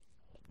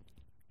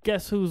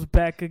Guess who's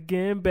back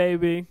again,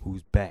 baby?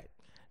 Who's back?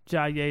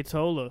 Jaye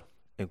Tola.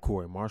 And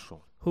Corey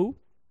Marshall. Who?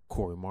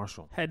 Corey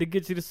Marshall. Had to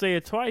get you to say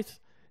it twice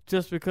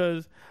just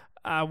because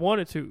I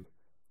wanted to.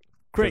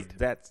 Great. 'Cause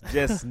that's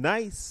just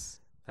nice.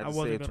 I had to say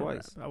wasn't it gonna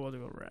twice. rap. I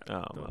wasn't gonna rap.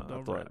 Oh, Don't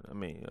I thought. rap. I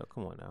mean,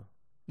 come on now.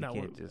 You No,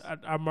 can't just.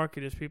 our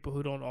market is people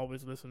who don't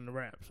always listen to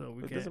rap, so we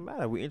It can't. doesn't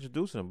matter. We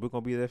introducing them. We're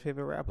gonna be their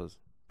favorite rappers.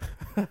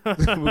 We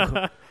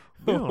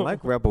don't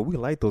like rap, but we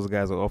like those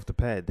guys who are off the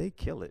pad. They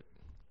kill it.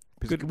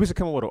 We should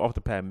come up with an off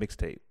the pad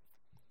mixtape.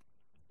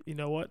 You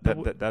know what?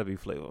 That'd be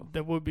flavor.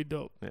 That would be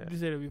dope. Yeah. Did you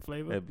say that'd be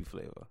flavor? That'd be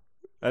flavor.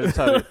 I just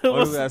tried to.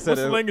 What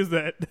slang is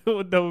that?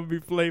 That would be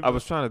flavor. I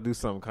was trying to do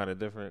something kind of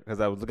different because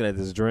I was looking at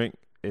this drink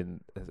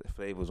and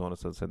flavor was on it,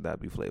 so I said that'd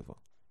be flavor.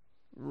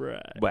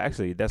 Right. But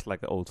actually, that's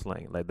like an old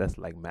slang. Like that's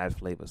like mad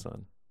flavor,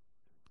 son.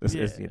 It's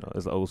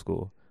it's old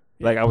school.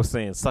 Yeah. Like I was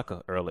saying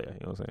sucker earlier.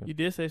 You know what I'm saying? You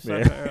did say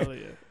sucker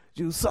earlier.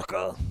 You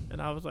sucker.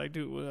 And I was like,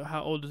 dude, well,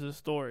 how old is this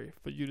story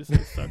for you to say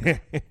sucker?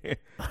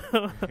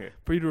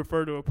 For you to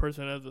refer to a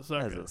person as a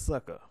sucker. As a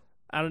sucker.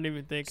 I don't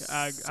even think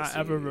I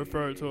ever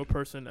referred to a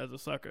person as a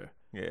sucker.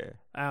 Yeah.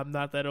 I'm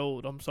not that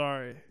old. I'm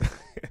sorry.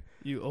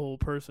 You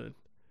old person.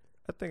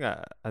 I think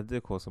I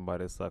did call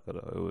somebody a sucker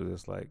though. It was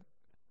just like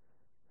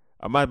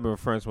I might have been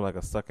referring to like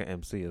a sucker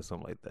MC or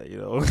something like that, you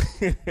know.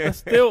 That's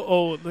still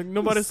old. Like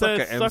nobody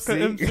said Sucker sucker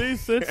MC. MC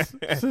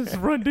since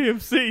Run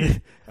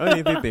DMC. I don't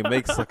even think they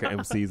make sucker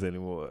MCs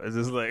anymore. It's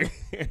just like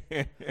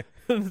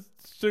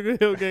Sugar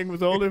Hill Gang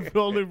was the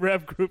only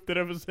rap group that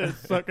ever said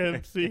sucker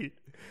MC.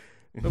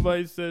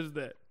 Nobody says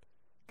that.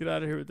 Get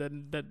out of here with that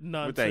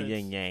nonsense. with that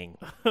yin yang.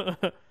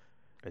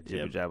 A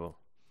jibber jabber.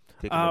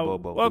 Kicking the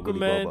bobo. Welcome, boobity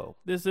man. bobo.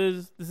 This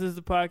is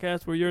the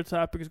podcast where your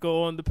topics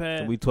go on the pad.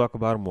 And we talk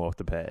about them off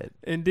the pad.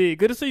 Indeed.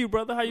 Good to see you,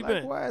 brother. How you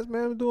been? Likewise,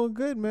 man. I'm doing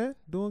good, man.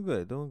 Doing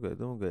good.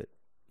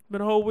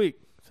 Been a whole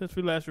week since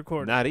we last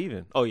recorded. Not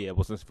even. Oh yeah,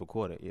 well since we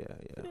recorded, yeah.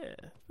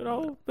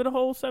 Yeah. Been a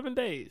whole 7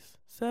 days.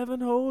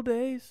 7 whole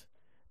days.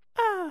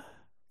 Ah.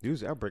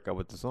 Usually I break out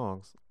with the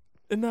songs.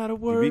 And not a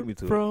beat word me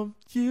to it. from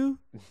you.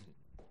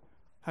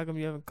 How come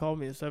you haven't called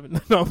me at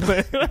 7? No, I'm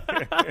playing.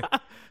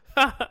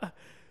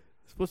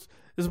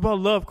 It's about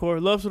love, Corey.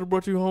 Love should have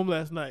brought you home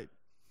last night.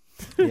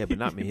 Yeah, but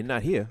not me. You're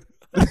not here.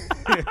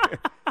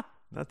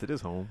 Not to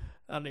this home.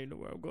 I don't even know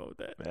where I'm going with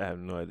that. I have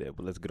no idea,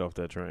 but let's get off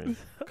that train.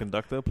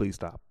 Conductor, please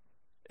stop.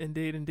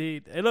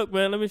 Indeed. Hey, look,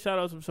 man, let me shout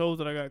out some shows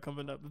that I got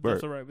coming up. If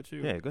that's all right with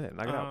you. Yeah, go ahead.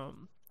 Knock it out.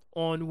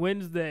 On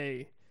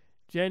Wednesday,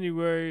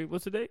 January,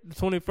 what's the date? The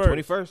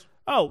 21st. 21st?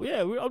 Oh,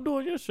 yeah, I'm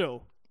doing your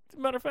show. As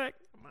a matter of fact,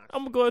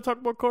 I'm going to go ahead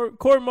and talk about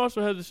Corey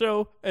Marshall has a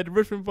show at the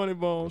Richmond Funny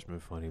Bone.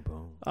 Richmond Funny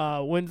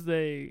Bone.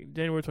 Wednesday,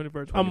 January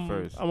 21st.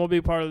 21st. I'm going to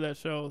be part of that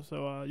show,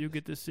 so you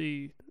get to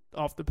see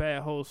Off the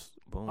Pad host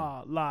Boom.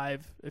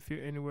 live if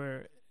you're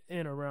anywhere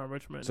in or around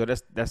Richmond. So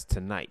that's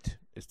tonight.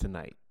 It's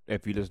tonight.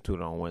 If you listen to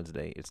it on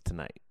Wednesday, it's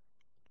tonight.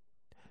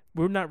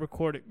 We're not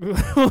recording.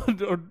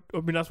 Or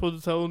are we not supposed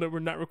to tell them that we're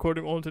not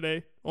recording on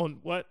today? On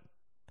what?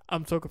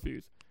 I'm so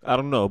confused. I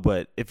don't know,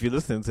 but if you're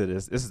listening to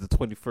this is the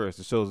 21st.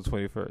 The show's the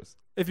 21st.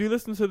 If you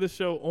listen to the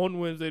show on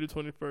Wednesday the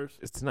 21st,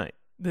 It's tonight.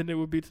 then it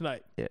would be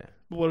tonight. Yeah.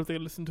 But what if they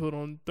listen to it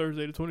on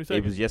Thursday the 22nd?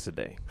 It was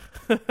yesterday.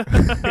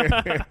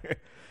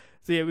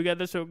 So yeah, we got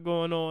this show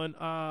going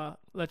on.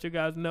 Let you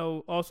guys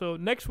know. Also,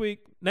 next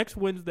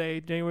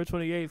Wednesday, January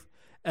 28th,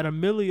 at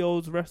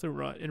Emilio's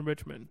Restaurant in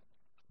Richmond,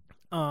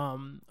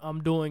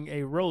 I'm doing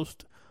a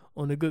roast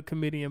on a good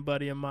comedian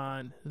buddy of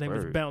mine. His name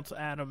is Word. Bounce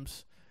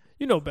Adams.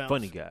 You know Bounce.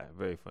 Funny guy.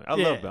 Very funny. I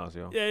Yeah. love Bounce,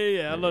 yo.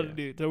 Yeah. I love the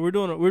dude. So we're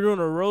doing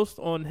a roast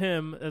on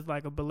him as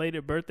like a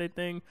belated birthday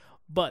thing,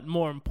 but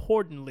more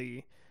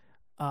importantly,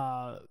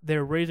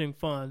 they're raising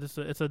funds.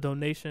 It's a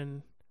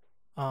donation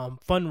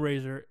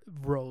fundraiser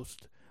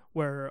roast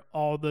where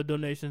all the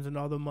donations and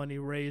all the money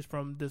raised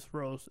from this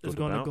roast is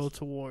going to go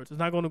towards. It's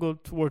not going to go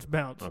towards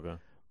Bounce, Okay.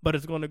 but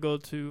it's going to go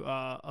to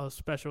a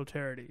special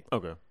charity.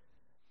 Okay.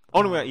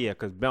 Only way, yeah,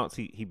 because Bounce,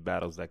 he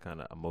battles that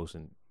kind of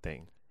emotion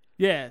thing.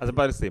 Yeah. I was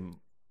about to say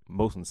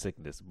motion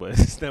sickness, but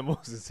it's not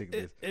motion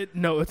sickness.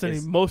 No, it's an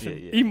emotion.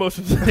 Yeah.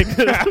 Emotion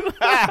sickness.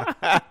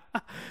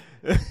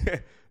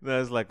 No,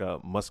 it's like a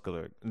not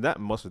muscular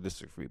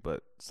dystrophy,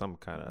 but some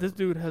kind of. This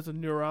dude has a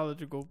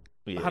neurological.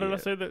 Yeah, How did I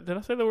say that? Did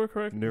I say the word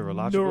correct?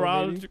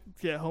 Neurological.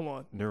 Yeah, hold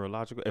on.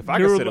 Neurological. If I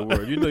can say the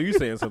word, you know you're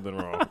saying something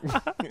wrong.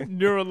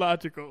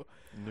 Neurological.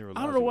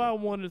 Neurological. I don't know why I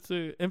wanted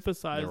to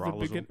emphasize the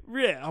beginning.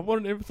 Yeah, I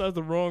wanted to emphasize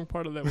the wrong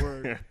part of that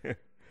word.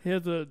 He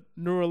has a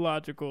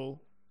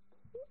neurological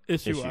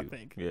issue. I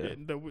think. Yeah.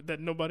 That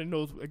nobody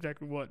knows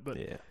exactly what. But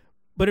yeah.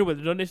 But anyway,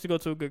 the donation go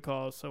to a good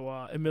cause. So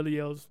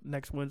Emilio's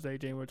next Wednesday,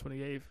 January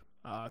 28th.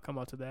 Come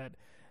out to that.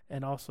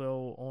 And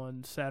also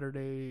on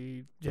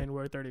Saturday,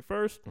 January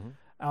 31st,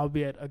 I'll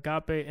be at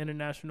Agape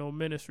International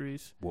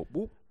Ministries, Whoop,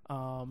 whoop.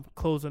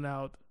 closing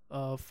out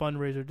a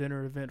fundraiser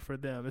dinner event for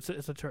them. It's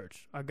a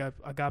church,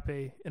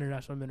 Agape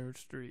International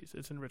Ministries.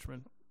 It's in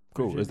Richmond.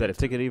 Cool. Appreciate Is that a it.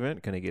 ticket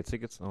event? Can they get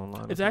tickets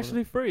online? It's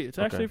actually free. It's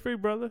Okay. actually free,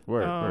 brother.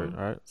 Word. All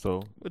right.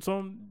 So It's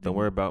on. don't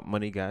worry about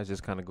money, guys.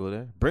 Just kind of go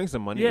there. Bring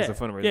some money. Yeah, It's a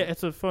fundraiser. yeah,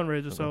 it's a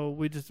fundraiser. Okay. So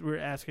we're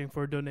asking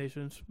for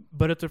donations,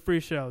 but it's a free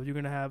show. You're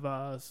gonna have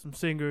some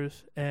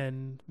singers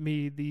and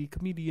me, the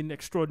comedian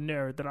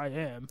extraordinaire that I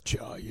am,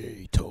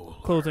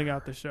 closing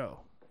out the show.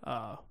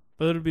 But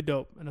it'll be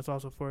dope, and it's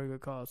also for a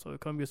good cause. So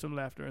come get some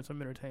laughter and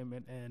some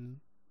entertainment, and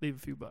leave a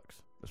few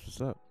bucks. That's what's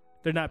up.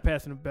 They're not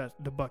passing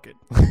the bucket.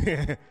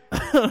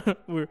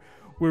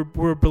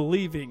 we're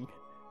believing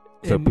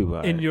Some people,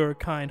 in your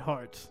kind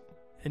hearts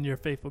and your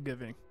faithful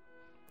giving.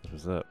 That's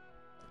what's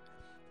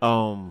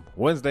up.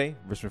 Wednesday,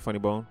 Richmond Funny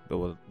Bone.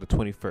 The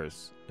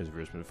 21st is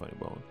Richmond Funny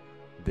Bone.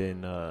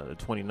 Then the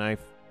 29th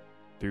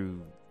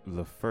through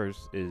the 1st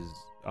is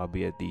I'll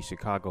be at the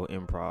Chicago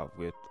Improv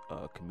with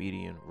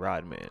comedian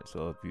Rodman.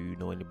 So if you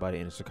know anybody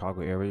in the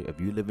Chicago area, if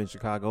you live in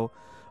Chicago,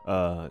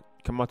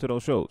 come out to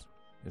those shows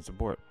and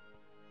support.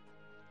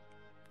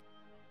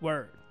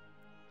 Word.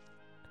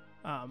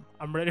 I'm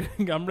ready.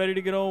 I'm ready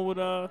to get on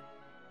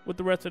with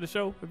the rest of the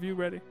show. If you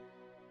ready.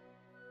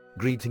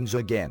 Greetings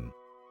again.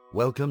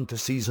 Welcome to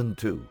Season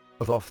 2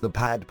 of Off the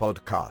Pad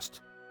Podcast.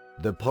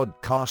 The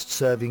podcast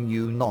serving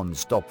you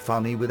non-stop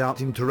funny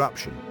without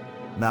interruption.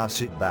 Now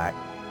sit back,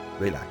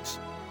 relax,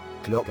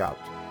 clock out,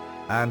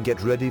 and get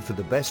ready for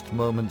the best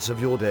moments of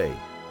your day.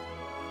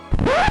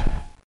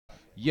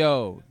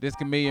 Yo, this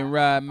comedian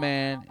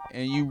Rodman,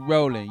 and you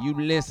rolling, you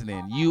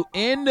listening, you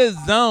in the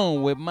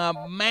zone with my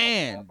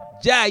man,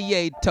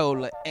 Jaye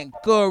Tola and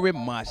Corey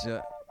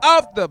Marsha.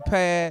 Off the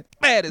Pad,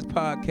 baddest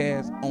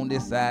podcast on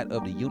this side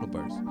of the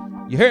universe.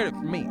 You heard it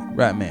from me,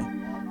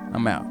 Rodman.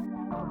 I'm out.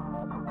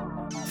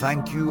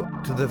 Thank you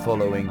to the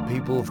following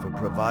people for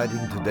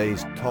providing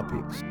today's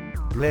topics.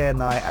 Blair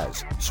Nye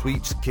as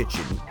Sweet's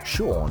Kitchen,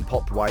 Sean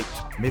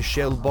Popwhite,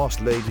 Michelle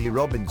Boss Lady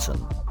Robinson,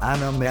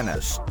 Anna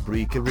Menace,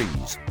 Rika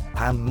Rees,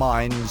 Pam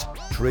Mines,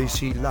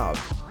 Tracy Love,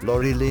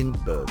 Laurie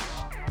Lindbergh.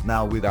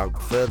 Now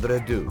without further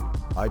ado,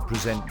 I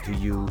present to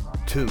you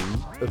two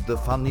of the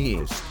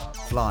funniest,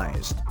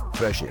 flyest,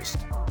 freshest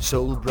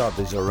soul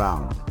brothers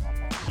around.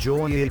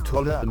 Jaye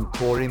Tola and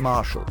Corey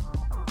Marshall.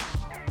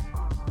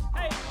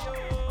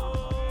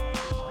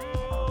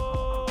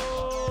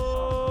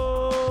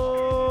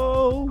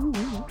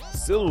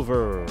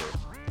 Silver.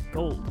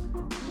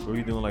 Gold. Were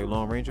you doing like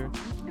Lone Ranger?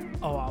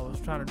 Oh, I was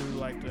trying to do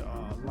like the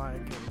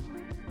Lion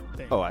King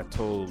thing. Oh, I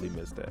totally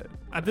missed that.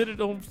 I did it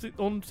on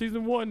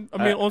season 1. I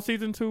mean, on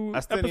season 2. I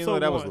still didn't episode know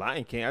that 1. was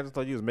Lion King. I just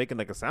thought you was making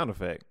like a sound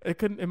effect. It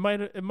couldn't. It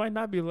might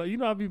not be like, you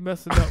know, I'll be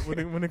messing up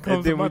when it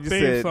comes then to my when you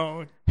theme said,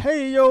 song.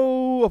 Hey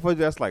yo, I thought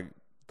that's like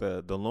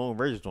the Lone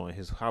Ranger joint.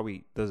 How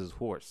he does his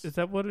horse. Is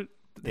that what it?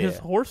 His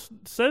Yeah. horse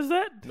says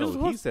that. His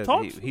No, horse he says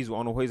talks? he's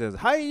on the way. He says,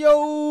 "Hey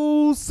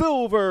yo,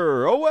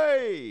 Silver,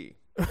 away!"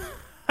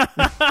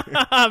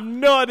 I have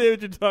no idea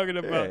what you're talking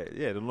about.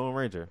 Yeah, the Lone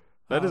Ranger.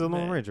 That Oh, is a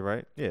Lone man. Ranger,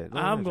 right? Yeah. Lone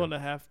I'm Ranger. gonna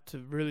have to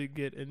really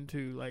get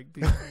into like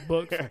these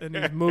books and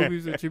these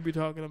movies that you be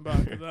talking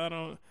about, because I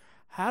don't.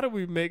 How do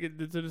we make it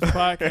into this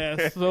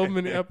podcast? So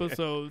many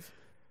episodes.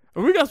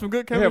 And we got some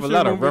good We chemistry. have a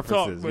lot when of we references.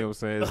 talk, You know what I'm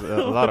saying?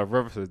 There's a lot of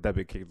references that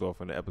be kicked off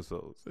in the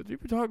episodes. but you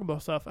be talking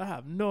about stuff I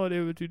have no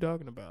idea what you're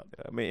talking about.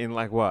 I mean, and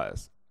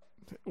likewise.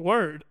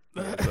 Word.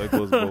 Yeah, so it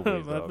goes both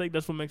ways, I dog. think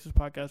that's what makes this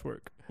podcast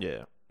work.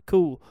 Yeah.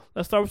 Cool.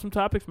 Let's start with some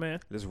topics, man.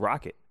 Let's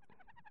rock it.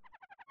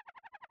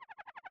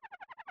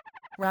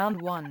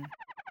 Round 1.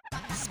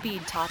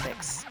 Speed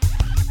topics.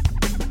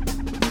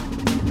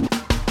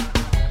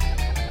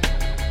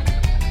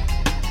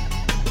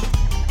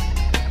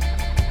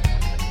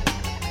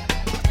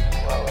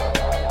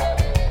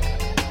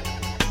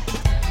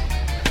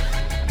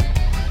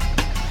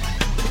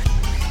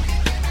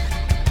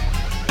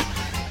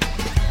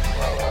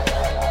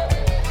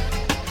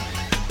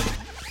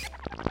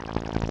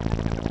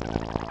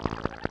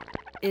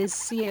 Is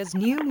Sia's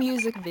new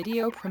music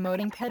video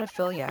promoting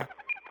pedophilia?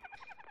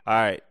 All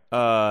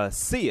right.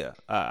 Sia.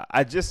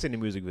 I just seen the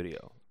music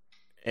video.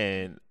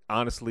 And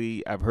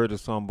honestly, I've heard the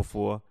song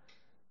before.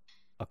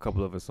 A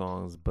couple of her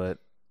songs, but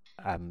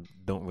I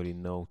don't really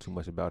know too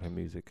much about her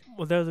music.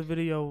 Well, there was a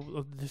video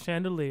of the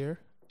chandelier,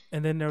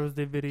 and then there was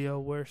the video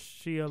where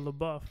Shia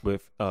LaBeouf.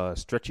 With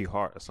Stretchy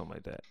Heart or something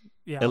like that.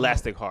 Yeah, I don't know.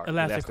 Elastic Heart.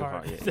 Elastic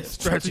Heart. Yeah.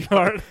 Stretchy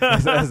Heart.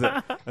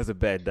 That's a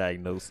bad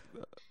diagnosis.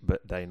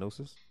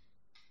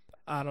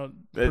 I don't.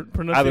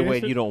 Either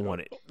way, you don't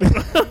want it.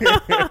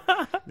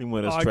 You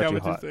want a Oh, I got stretchy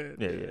what you heart. said.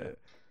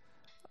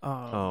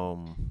 Yeah.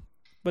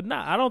 But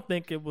I don't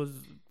think it was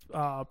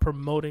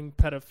promoting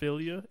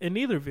pedophilia in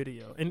either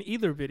video.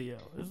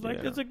 It's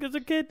like Yeah. it's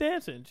a kid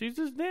dancing. She's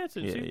just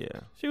dancing.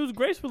 She was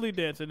gracefully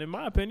dancing, in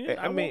my opinion.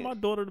 I mean- want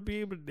my daughter to be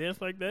able to dance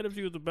like that if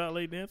she was a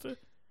ballet dancer.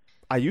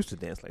 I used to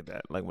dance like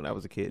that, like when I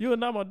was a kid. You are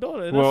not my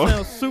daughter. And Well-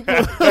 that sounds super.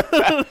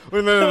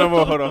 Wait,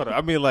 no, hold on.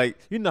 I mean, like,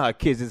 you know how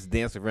kids just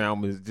dance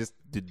around with just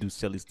to do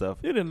silly stuff.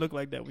 You didn't look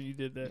like that when you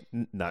did that.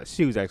 Nah,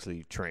 she was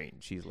actually trained.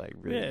 She's like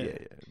really, Yeah.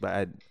 yeah.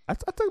 But I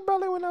took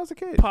ballet when I was a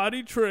kid.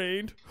 Potty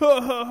trained.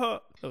 Ha ha ha.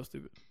 That was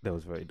stupid. That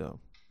was very dumb.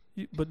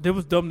 But it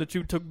was dumb that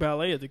you took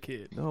ballet as a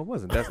kid. No, it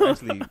wasn't.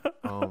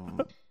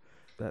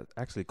 That's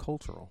actually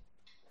cultural.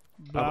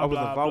 I was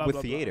involved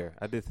with theater.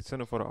 I did the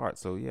Center for the Arts,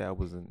 so yeah, I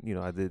wasn't.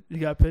 I did. You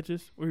got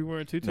pictures? Were you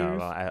wearing tutus? No,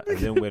 I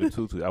didn't wear the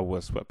tutu. I wore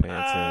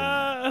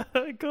sweatpants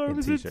Corey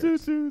was in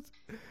t-shirts. tutus.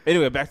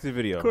 Anyway, back to the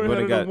video. Corey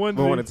had on a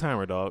We're on a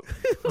timer, dog.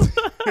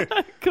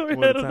 Corey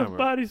had on a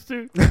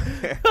bodysuit.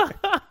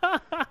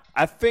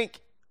 I think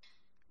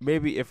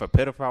maybe if a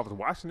pedophile was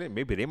watching it,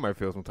 maybe they might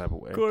feel some type of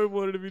way. Corey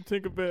wanted to be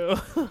Tinkerbell.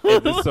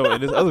 So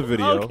in this other I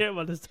video, don't care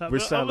about this topic.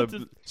 with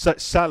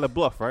Shia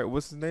LaBeouf, right?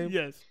 What's his name?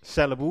 Yes.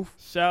 Shia LaBeouf.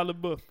 Shia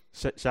LaBeouf.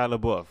 Shia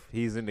LaBeouf.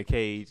 He's in the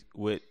cage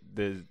with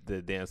the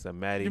dancer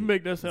Maddie. You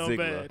make that sound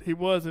Ziegler. bad. He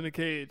was in a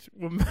cage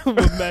with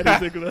Maddie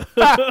Ziegler.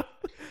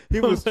 He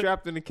was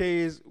trapped in the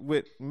cage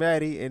with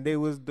Maddie, and they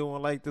was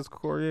doing like this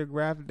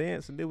choreographed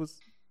dance, and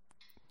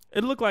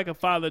It looked like a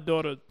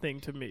father-daughter thing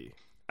to me.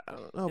 I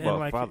don't know And about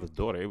like father's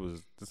daughter. It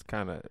was just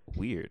kind of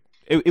weird.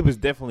 It was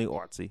definitely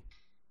artsy.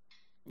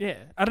 Yeah,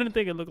 I didn't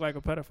think it looked like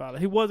a pedophile.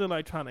 He wasn't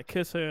like trying to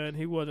kiss her, and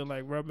he wasn't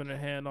like rubbing her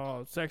hand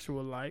all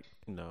sexual like.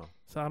 No.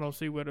 So I don't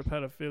see where the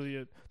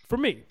pedophilia. For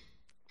me,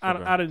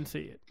 Okay. I didn't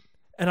see it.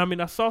 And I mean,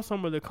 I saw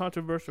some of the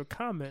controversial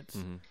comments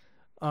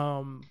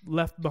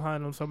left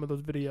behind on some of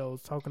those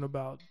videos talking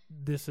about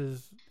this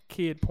is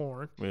kid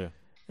porn, Yeah.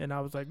 and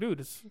I was like, dude,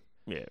 this.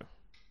 Yeah.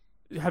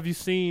 Have you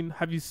seen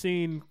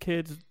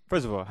kids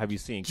First of all, have you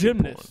seen kid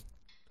gymnasts?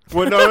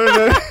 porn? Well,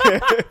 no.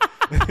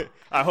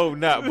 I hope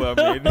not, but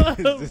I mean,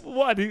 it's just-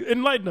 What?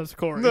 Enlighten us,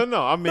 Corey.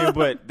 no. I mean,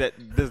 but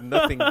there's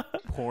nothing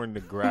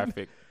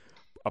pornographic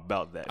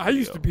about that. I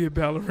used to be a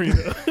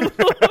ballerina.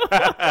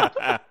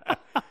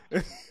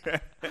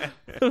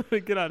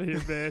 Get out of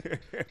here, man.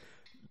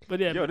 But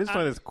yeah, Yo, this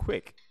one is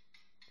quick.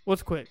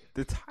 What's quick?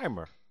 The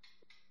timer.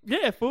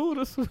 Yeah, fool.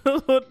 That's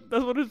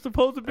what it's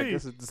supposed to I be.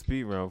 guess it's the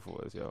speed round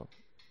for us, yo.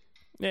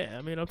 Yeah,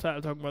 I mean, I'm tired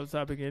of talking about the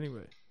topic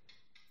anyway.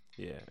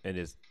 Yeah, and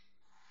it's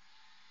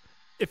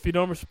If you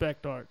don't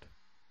respect art,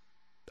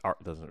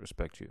 art doesn't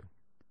respect you.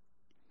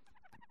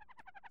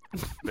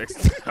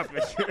 Next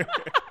topic.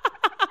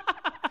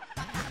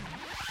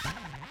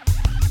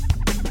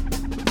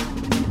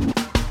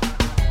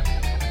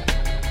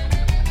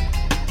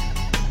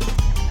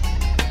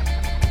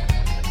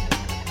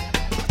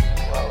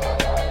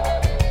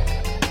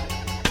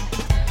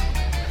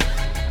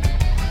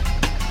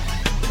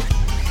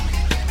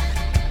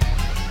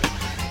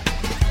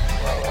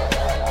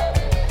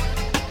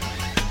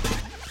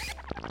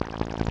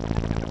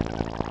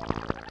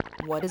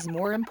 What is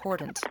more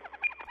important?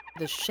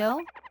 The shell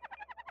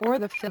or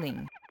the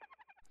filling?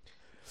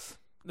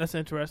 that's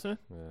interesting.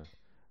 Yeah.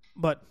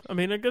 But I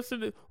mean, I guess I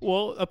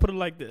put it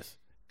like this: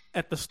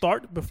 at the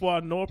start, before I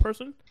know a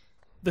person,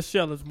 the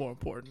shell is more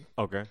important.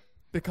 Okay.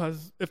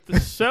 Because if the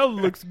shell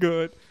looks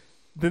good,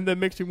 then that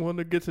makes you want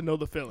to get to know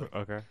the filling.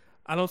 Okay.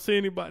 I don't see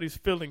anybody's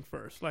filling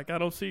first. Like I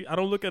don't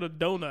look at a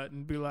donut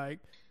and be like,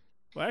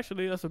 well,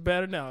 actually, that's a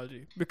bad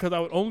analogy because I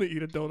would only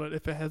eat a donut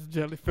if it has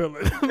jelly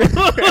filling.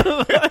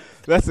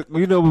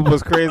 You know what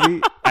was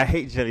crazy? I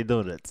hate jelly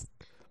donuts.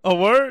 A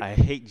word? I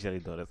hate jelly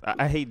donuts.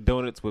 I hate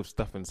donuts with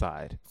stuff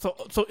inside. So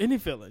any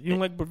filling. You don't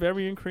like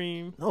Bavarian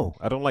cream, No,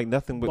 I don't like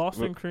nothing with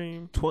Boston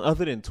cream.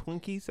 other than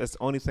Twinkies. That's the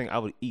only thing I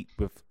would eat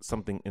with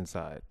something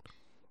inside.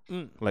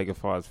 Like as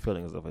far as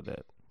filling and stuff like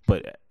that.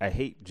 But I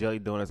hate jelly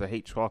donuts. I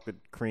hate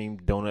chocolate cream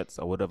donuts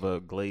or whatever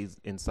glazed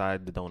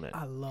inside the donut.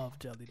 I love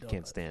jelly donuts.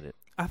 Can't stand it.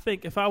 I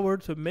think if I were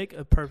to make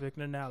a perfect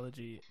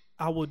analogy,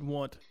 I would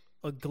want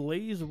a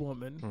glazed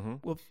woman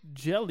with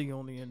jelly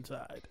on the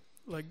inside.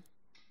 Like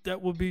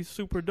that would be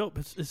super dope.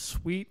 It's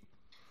sweet.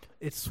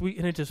 It's sweet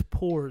and it just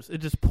pours. It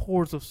just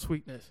pours of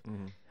sweetness.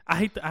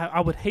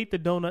 I would hate the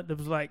donut that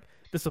was like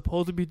it's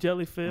supposed to be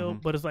jelly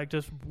filled, but it's like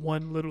just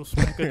one little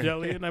speck of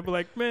jelly, and I'd be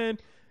like, man,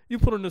 you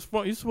put on this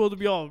front, you're supposed to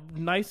be all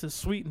nice and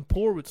sweet and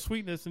pour with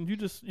sweetness, and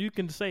you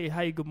can say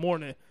hey, good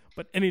morning,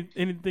 but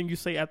anything you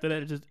say after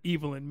that is just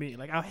evil and mean.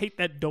 Like I hate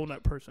that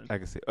donut person. I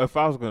can see if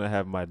I was gonna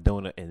have my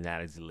donut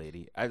analogy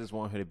lady, I just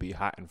want her to be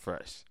hot and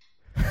fresh.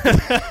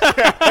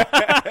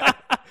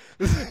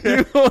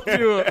 You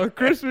want a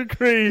Krispy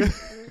Kreme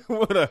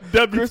What a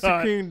debutante.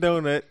 Krispy Kreme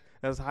donut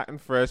that's hot and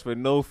fresh with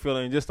no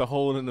filling, just a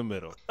hole in the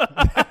middle.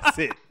 That's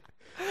it.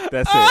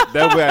 That's it.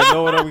 That way I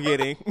know what I'm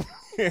getting.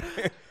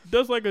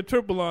 That's like a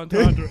triple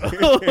entendre.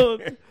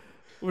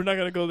 We're not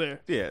gonna go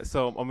there. Yeah.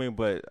 So I mean,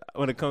 but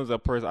when it comes to a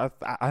person,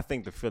 I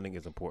think the feeling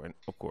is important,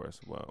 of course.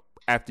 Well,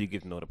 after you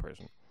get to know the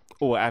person,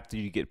 or after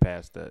you get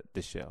past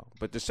the shell.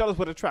 But the shell is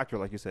what attracts you,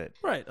 like you said,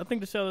 Right. I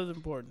think the shell is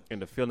important.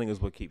 and the feeling is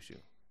what keeps you.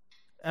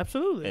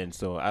 Absolutely. And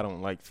so I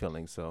don't like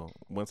feeling. So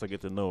once I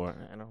get to know her,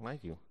 I don't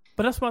like you.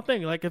 But that's my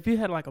thing. Like if you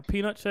had like a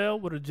peanut shell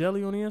with a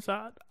jelly on the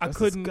inside, That's I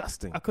couldn't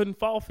disgusting. I couldn't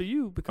fall for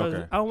you because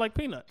Okay. I don't like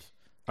peanuts.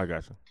 I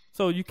got you.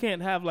 So you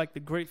can't have like the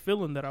great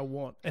feeling that I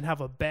want and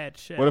have a bad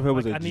shell. What if it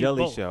was Like, a I need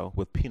jelly both. shell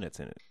with peanuts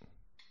in it?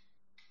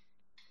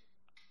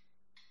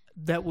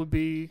 That would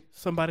be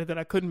somebody that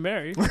I couldn't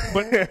marry,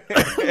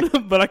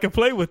 but but I could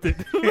play with it.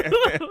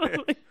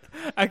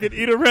 I could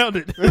eat around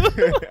it.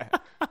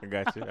 I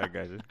got you.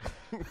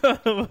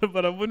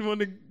 But I wouldn't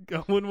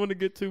want to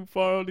get too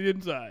far on the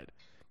inside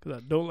because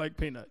I don't like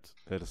peanuts.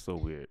 That is so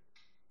weird.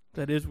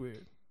 That is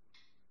weird.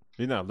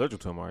 You're not allergic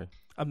to them, are you?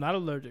 I'm not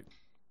allergic.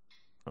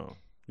 Oh,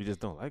 you just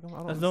don't like them?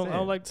 I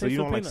don't like. So you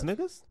don't like peanuts.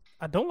 Snickers?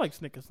 I don't like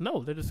Snickers.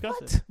 No, they're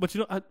disgusting. What? But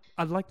you know,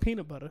 I like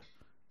peanut butter.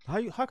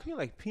 How can you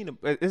like peanut?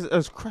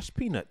 It's crushed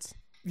peanuts.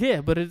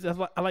 Yeah, but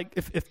I like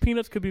if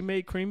peanuts could be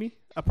made creamy,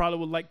 I probably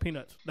would like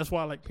peanuts. That's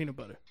why I like peanut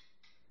butter.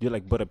 You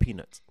like butter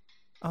peanuts?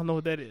 I don't know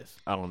what that is.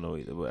 I don't know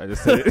either, but I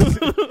just said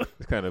it.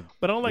 It's kind of.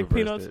 But I don't like reversed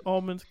peanuts, it.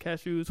 almonds,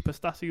 cashews,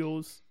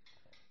 pistachios.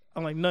 I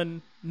like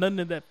none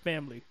in that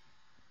family.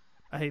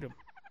 I hate them.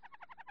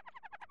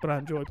 But I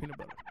enjoy peanut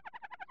butter.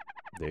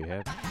 There you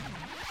have it.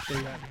 There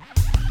you have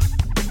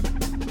it.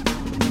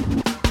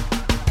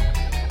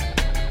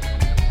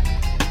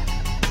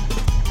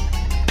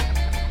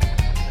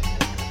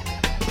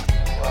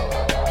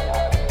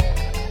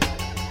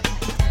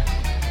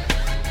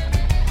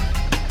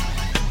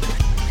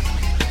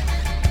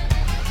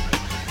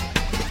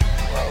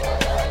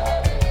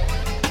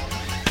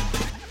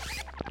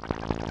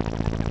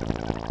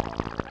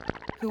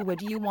 Who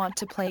would you want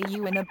to play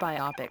you in a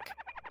biopic?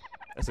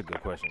 That's a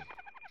good question.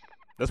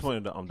 That's one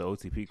of the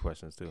OTP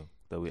questions too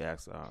that we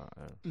asked.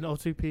 An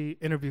OTP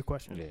interview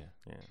question.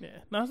 Yeah. Yeah.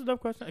 No, that's a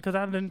tough question because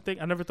I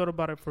never thought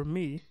about it for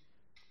me.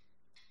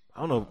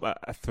 I don't know.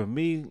 For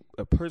me,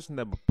 a person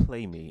that would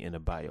play me in a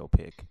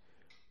biopic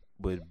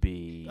would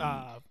be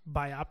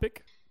Biopic?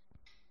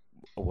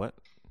 what?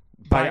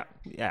 Bi-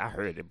 Yeah, I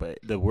heard it, but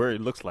the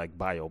word looks like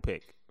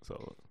biopic.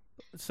 So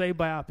Say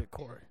biopic,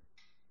 Corey.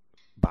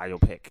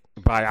 biopic.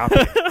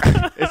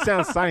 It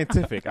sounds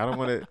scientific. I don't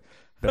want to.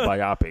 The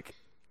biopic.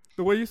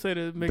 The way you said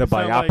it makes The it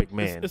sound biopic like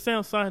man. It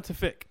sounds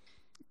scientific.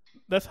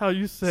 That's how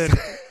you said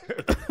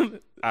it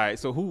All right.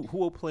 So who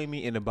will play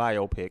me in a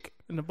biopic?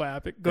 in the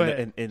biopic. Go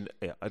ahead. In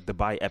the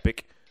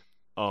biopic.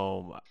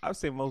 I'd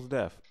say Mos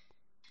Def.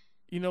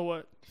 You know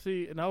what?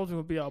 See, and I was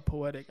gonna be all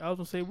poetic. I was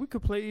gonna say we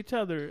could play each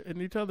other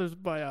in each other's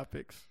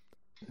biopics.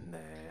 Nah.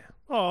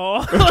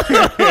 Oh,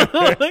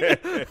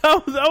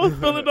 I was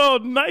feeling all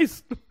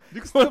nice. You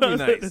can still be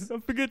nice. I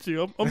forget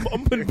you.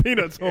 I'm putting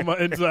peanuts on my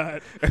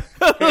inside.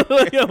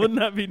 I would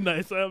not be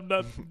nice. I'm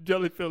not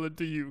jelly filling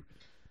to you.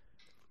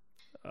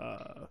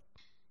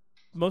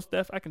 Most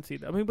def, I can see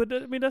that. I mean, but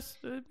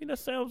that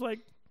sounds like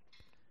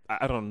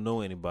I don't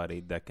know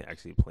anybody that can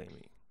actually play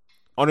me.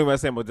 Only reason I'm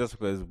saying about this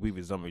because we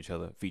resemble each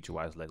other feature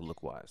wise, like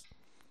look wise.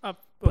 But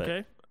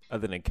okay.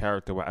 Other than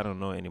character wise, I don't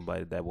know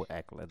anybody that will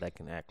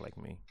can act like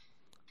me.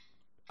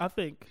 I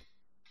think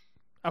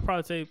I'd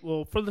probably say,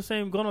 well,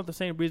 going off the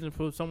same reason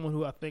for someone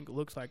who I think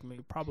looks like me,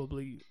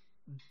 probably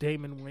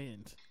Damon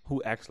Wayans.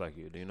 Who acts like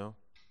you? Do you know?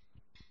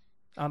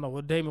 I don't know.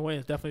 Well, Damon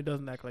Wayans definitely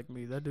doesn't act like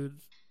me. That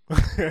dude's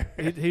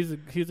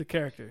he's a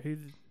character. He's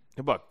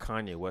How about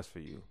Kanye West for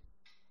you?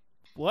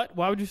 what?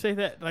 Why would you say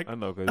that? Like, I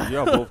know because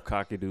y'all both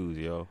cocky dudes,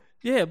 yo.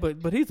 yeah,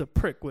 but he's a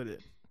prick with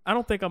it. I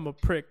don't think I'm a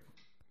prick.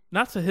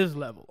 Not to his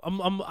level.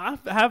 I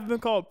have been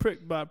called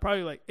prick by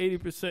probably like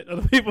 80%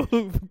 of the people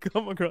who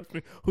come across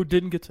me who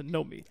didn't get to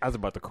know me. I was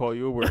about to call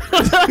you a word.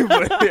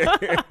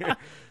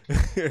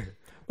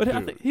 But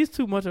I think he's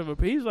too much of a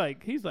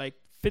prick. He's like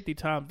 50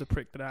 times the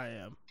prick that I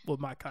am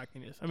with my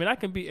cockiness. I mean, I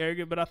can be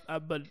arrogant, but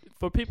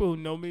for people who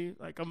know me,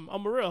 like I'm a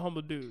real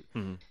humble dude,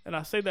 Mhm. and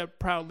I say that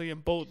proudly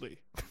and boldly.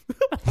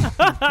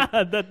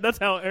 That's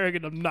how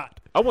arrogant I'm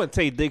not. I want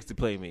Tay Diggs to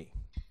play me.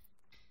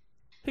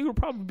 He would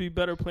probably be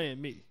better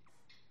playing me.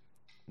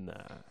 Nah,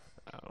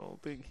 I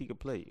don't think he could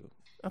play you.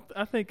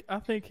 I think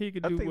he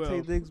could I do think well.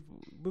 Tay Diggs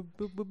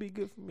would be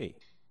good for me.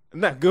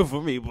 Not good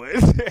for me, but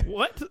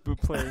What?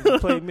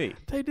 but play me.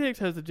 Tay Diggs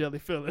has the jelly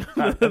filling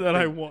I that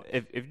I think want.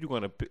 If you're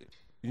gonna,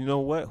 you know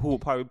what? Who will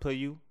probably play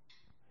you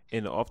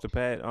in the Off the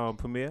Pad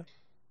premiere?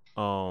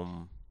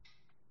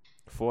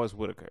 Forrest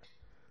Whitaker.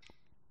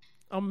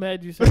 I'm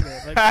mad you said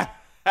that.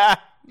 Like,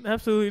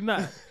 absolutely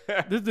not.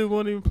 This dude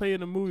won't even play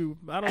in the movie.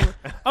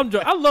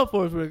 I love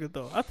Forrest Whitaker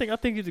though. I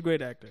think he's a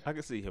great actor, I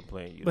can see him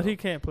playing you, but though. he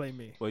can't play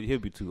me. Well, he'll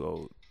be too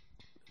old.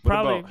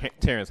 Probably- What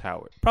about Terrence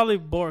Howard? Probably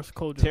Boris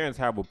Kodjoe. Terrence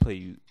Howard will play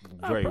you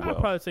very I'd well.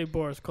 probably say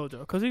Boris Kodjoe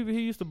because he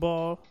used to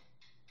ball.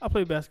 I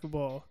play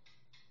basketball.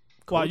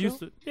 Well, I Kojo? used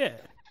to. Yeah,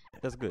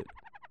 That's good.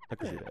 I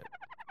can see Yeah. that.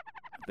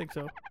 I think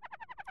so.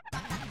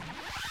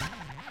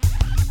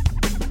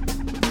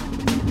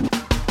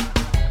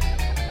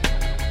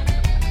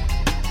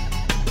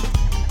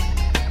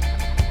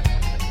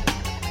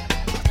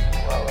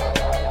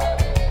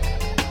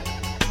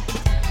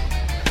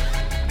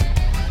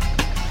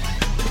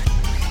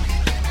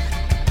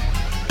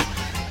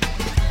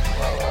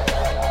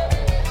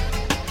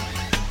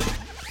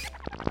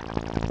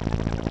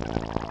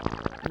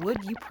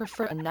 Would you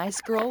prefer a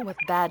nice girl with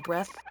bad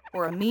breath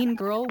or a mean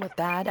girl with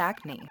bad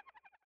acne?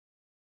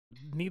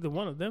 Neither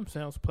one of them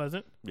sounds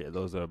pleasant. Yeah,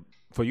 those are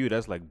for you.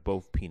 That's like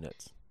both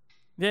peanuts.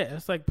 Yeah,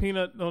 it's like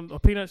a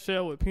peanut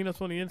shell with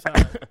peanuts on the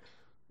inside.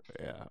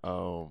 Yeah.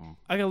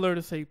 I gotta learn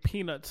to say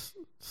peanuts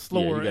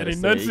slower Yeah, and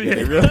you gotta say it.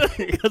 You enunciate.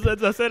 gotta Because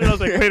as I said it, I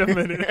was like, wait a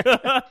minute.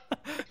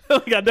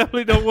 Like, I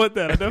definitely don't want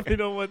that. I definitely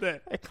don't want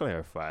that. Hey,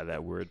 clarify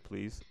that word,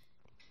 please.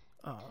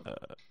 Um,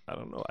 I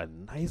don't know. A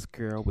nice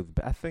girl with.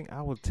 I think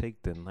I would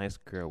take the nice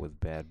girl with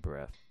bad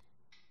breath.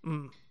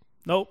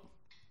 nope.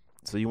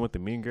 So you want the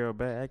mean girl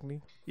bad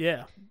acne?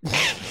 Yeah.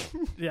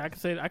 Yeah, I can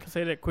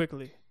say that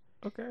quickly.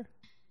 Okay.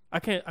 I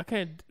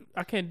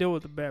can't deal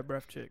with a bad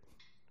breath chick.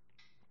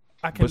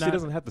 I But cannot. she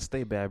doesn't have to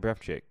stay bad breath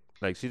chick.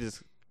 Like she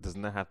just does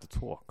not have to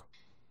talk.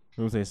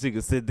 You know what I'm saying? She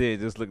can sit there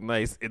and just look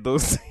nice and don't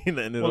say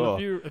nothing at Well, all.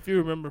 if you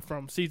remember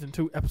from season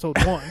 2, episode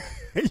 1,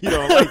 You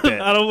don't like that.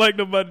 I don't like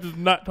nobody just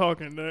not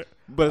talking.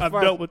 But as I've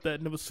far dealt as, with that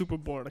and it was super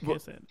boring. I can't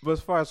stand it. but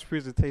as far as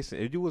presentation,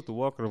 if you was to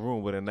walk in a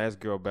room with a nice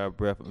girl bad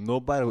breath,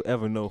 nobody would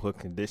ever know her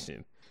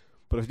condition.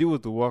 But if you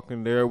was to walk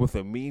in there with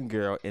a mean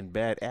girl and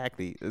bad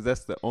acne,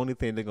 that's the only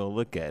thing they're gonna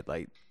look at.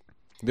 Like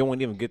they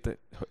won't even get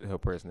her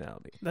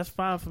personality. That's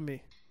fine for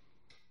me.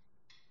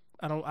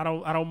 I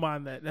don't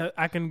mind that.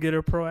 I can get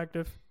her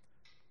proactive.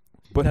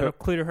 But That'll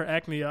clear her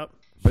acne up.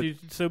 But-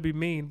 She'd still be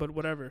mean, but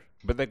whatever.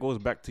 But that goes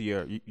back to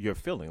your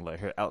feeling. Like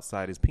her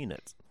outside is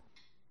peanuts,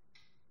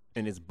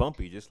 and it's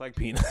bumpy just like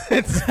peanuts.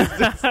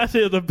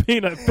 She has a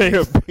peanut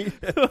face.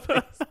 Peanut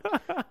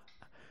face.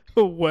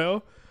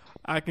 Well,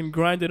 I can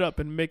grind it up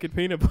and make it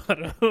peanut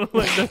butter.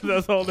 Like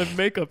that's all that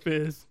makeup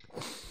is.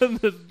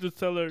 just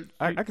tell her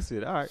I can see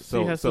it. All right. she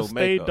So has so to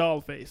stay makeup.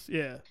 doll face.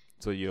 Yeah,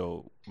 So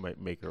you'll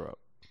make her up.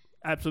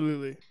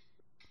 absolutely.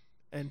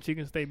 And she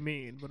can stay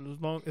mean, but as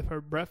long if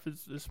her breath it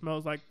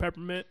smells like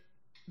peppermint,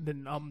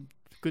 then I'm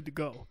good to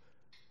go.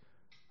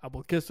 I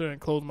will kiss her and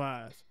close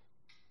my eyes.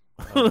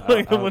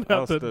 Like, I wouldn't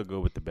I'll have to- still go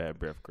with the bad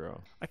breath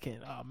girl. I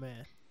can't. Oh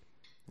man,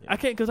 Yeah. I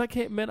can't because I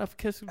can't. Man, I've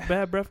kissed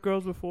bad breath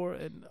girls before,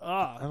 and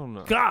I don't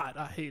know. God,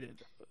 I hate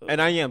it.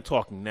 And I am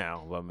talking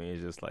now, but I mean,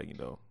 it's just like,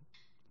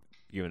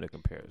 giving a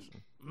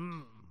comparison.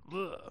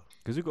 Ugh.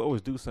 Because you can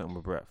always do something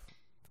with breath.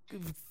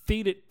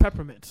 Feed it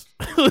peppermints.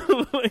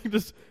 Like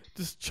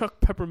just chuck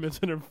peppermints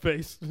in her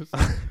face. Just,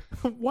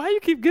 why you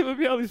keep giving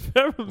me all these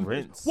peppermints?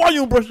 Rinse. Why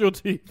you don't brush your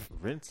teeth?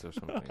 Rinse or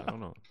something. I don't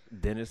know.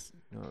 Dentist,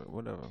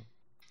 whatever.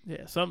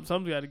 Yeah,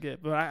 something's got to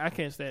get, but I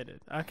can't stand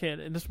it. I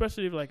can't, and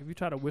especially if you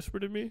try to whisper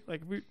to me,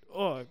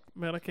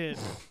 man, I can't.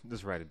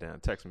 Just write it down.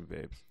 Text me,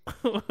 babes.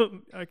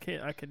 I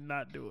can't. I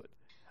cannot do it.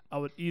 I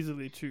would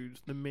easily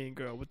choose the mean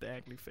girl with the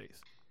acne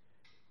face.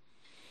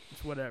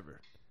 It's whatever.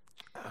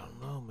 I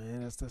don't know,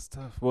 man. That's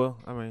tough. Well,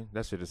 I mean,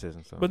 that's your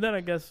decision. So. But then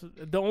I guess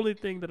the only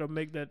thing that'll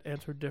make that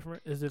answer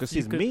different is if Because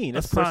you she's could mean.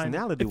 That's assign-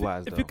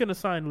 personality-wise, If though. you can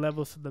assign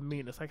levels to the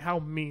meanness, like how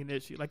mean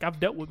is she? Like I've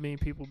dealt with mean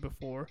people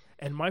before,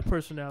 and my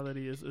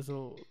personality is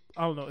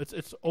I don't know.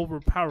 It's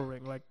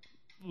overpowering. Like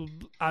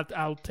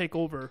I'll take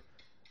over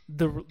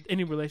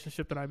any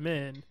relationship that I'm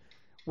in,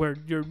 where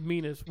your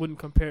meanness wouldn't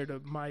compare to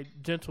my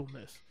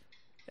gentleness,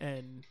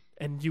 and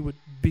you would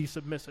be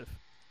submissive.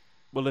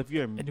 Well, if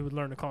you're And you would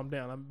learn to calm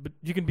down. But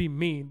you can be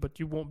mean, but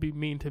you won't be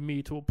mean to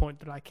me to a point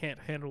that I can't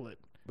handle it.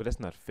 But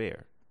that's not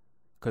fair.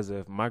 Because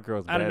if my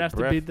girl's I didn't bad have to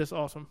breath, be this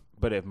awesome.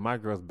 but if my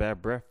girl's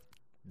bad breath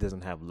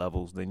doesn't have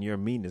levels, then your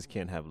meanness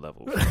can't have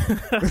levels.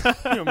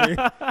 You know what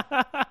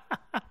I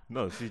mean?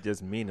 No, she's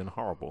just mean and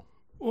horrible.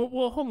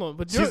 Well, hold on.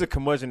 But She's a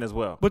curmudgeon as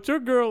well. your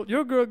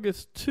girl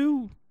gets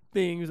two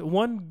things,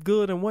 one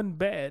good and one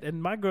bad,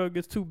 and my girl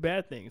gets two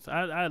bad things.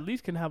 I at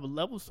least can have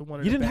levels to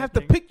one of You the didn't bad have to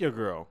things. pick your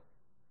girl.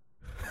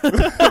 I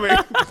mean,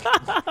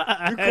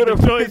 I you had could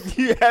the have choice.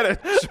 You had a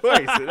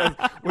choice. And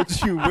that's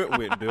what you went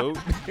with, dude.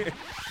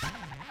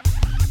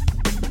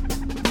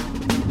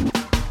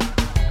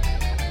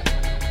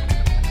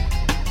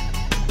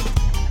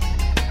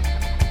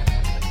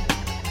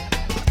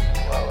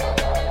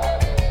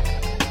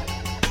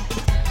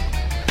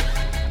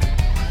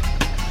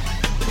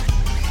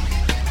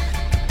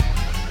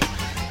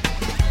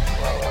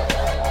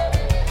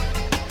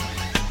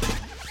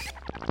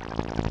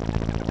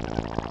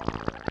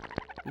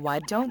 Why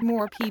don't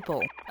more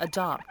people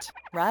adopt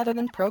rather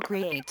than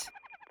procreate?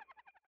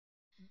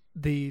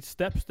 The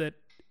steps that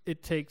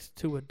it takes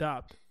to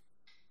adopt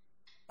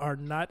are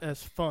not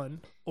as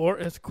fun or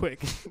as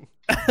quick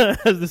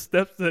as the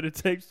steps that it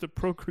takes to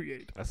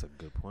procreate. That's a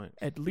good point.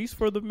 At least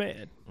for the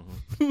man.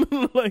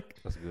 Mhm. Like,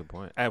 That's a good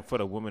point. And for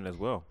the woman as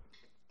well.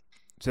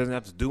 She doesn't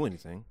have to do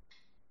anything.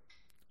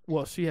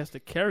 well, she has to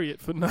carry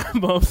it for 9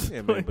 months.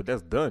 Yeah, man, but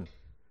that's done.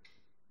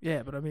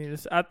 Yeah, but I mean,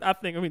 I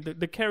think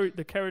the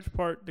carriage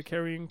part, the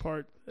carrying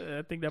part,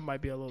 I think that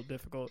might be a little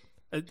difficult.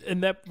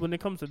 And that when it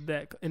comes to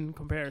that, in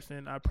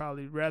comparison, I'd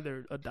probably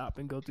rather adopt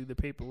and go through the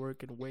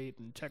paperwork and wait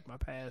and check my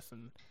past.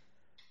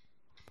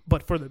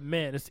 But for the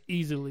man, it's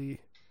easily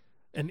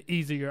an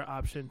easier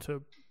option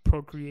to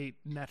procreate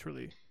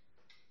naturally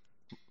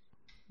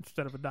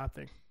instead of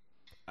adopting.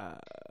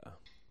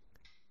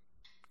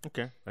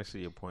 Okay, I see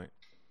your point.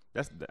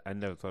 I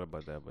never thought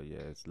about that, but yeah,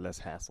 it's less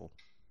hassle.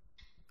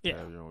 Yeah. To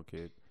have your own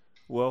kid.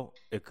 Well,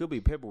 it could be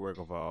paperwork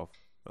involved,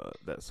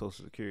 that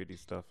Social Security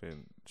stuff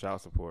and child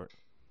support.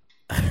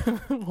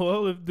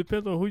 Well, it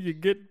depends on who you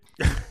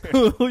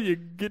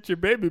get your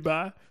baby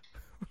by.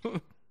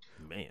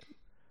 Man,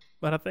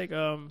 But I think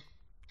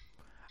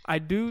I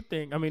do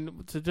think, I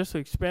mean, to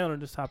expand on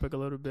this topic a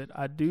little bit,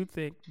 I do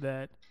think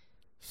that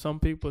some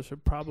people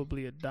should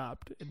probably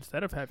adopt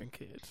instead of having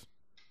kids.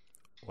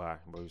 Why?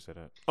 What you said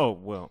that? Oh,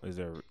 well, is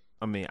there?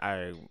 I mean,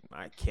 I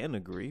can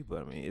agree,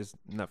 but I mean, it's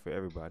not for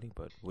everybody.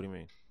 But what do you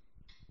mean?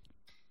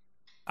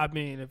 I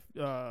mean, if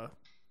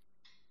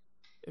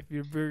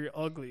you're very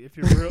ugly, if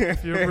you're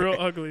real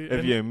ugly,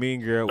 If you're a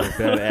mean girl with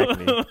bad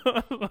acne,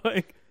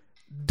 like,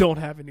 don't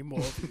have any more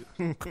of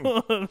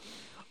you.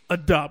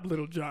 Adopt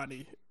little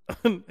Johnny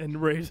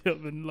and raise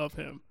him and love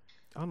him.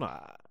 I don't know.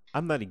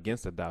 I'm not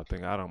against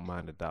adopting. I don't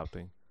mind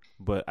adopting,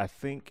 but I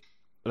think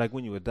like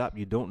when you adopt,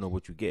 you don't know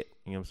what you get.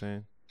 You know what I'm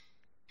saying?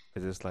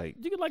 It's just like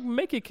You can like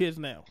make your kids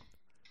now.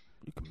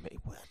 you can make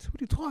what?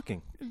 What are you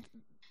talking?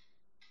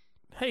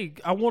 Hey,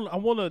 I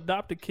want to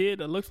adopt a kid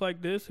that looks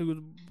like this,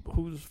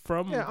 who's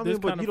from Yeah, I this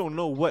mean, but kind you of. don't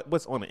know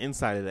what's on the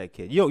inside of that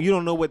kid. You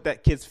don't know what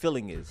that kid's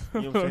feeling is.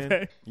 You know what I'm saying?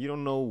 Okay. You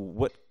don't know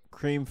what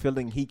cream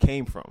filling he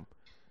came from. You know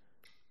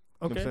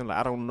what I'm Okay. saying? Like,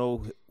 I don't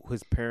know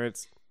his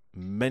parents'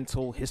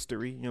 mental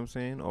history, you know what I'm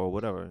saying? Or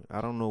whatever.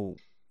 I don't know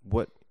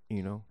what,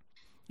 you know.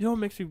 You know what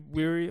makes you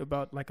weary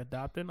about like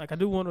adopting? Like I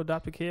do want to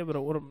adopt a kid, but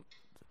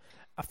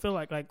I feel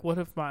like what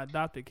if my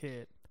adopted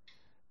kid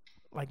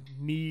like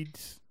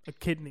needs a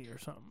kidney or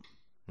something,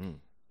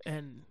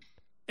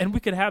 and we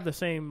could have the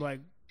same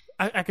like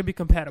I could be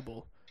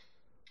compatible,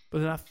 but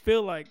then I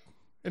feel like,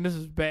 and this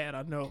is bad,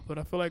 I know, but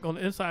I feel like on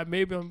the inside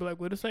maybe I'm gonna be like,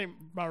 well, this ain't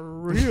my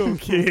real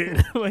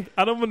kid. Like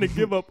I don't want to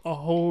give up a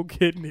whole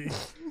kidney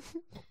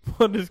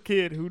for this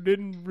kid who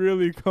didn't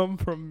really come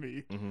from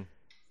me. Mm-hmm.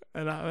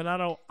 And I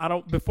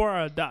don't before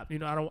I adopt, you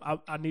know,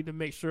 I need to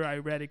make sure I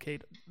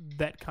eradicate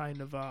that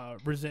kind of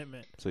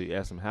resentment. So you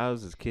ask him,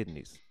 how's his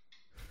kidneys?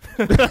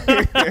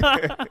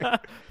 That's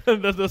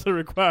a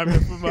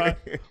requirement for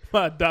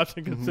my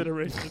adoption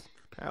consideration.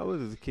 How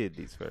is his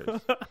kidneys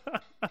first?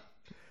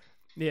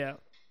 Yeah.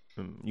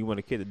 You want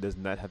a kid that does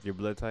not have your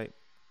blood type?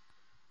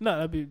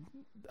 No,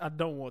 I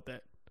don't want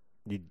that.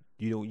 You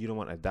don't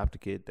want to adopt a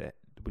kid that.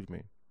 What do you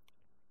mean?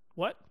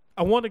 What?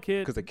 I want a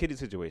kid. Because a kidney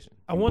situation.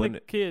 I want a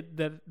kid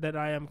that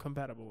I am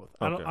compatible with.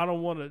 Okay. I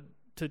don't want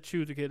to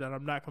choose a kid that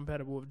I'm not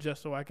compatible with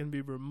just so I can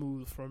be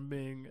removed from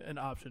being an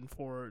option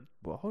for.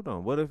 Well, hold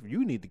on. What if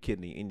you need the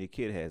kidney and your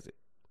kid has it?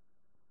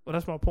 Well,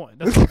 that's my point.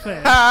 That's what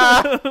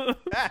I'm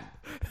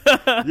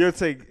saying. You'll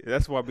take.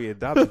 That's why we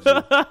adopted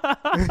you.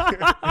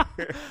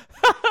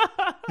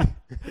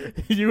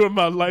 You are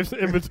my life's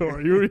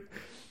inventory.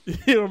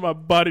 You are my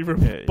body part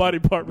We're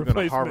gonna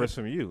replacement. harvest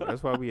from you.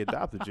 That's why we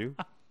adopted you.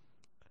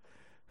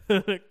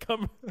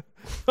 Come,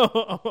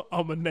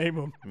 I'm gonna name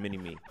him. Mini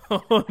me.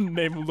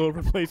 Name him Little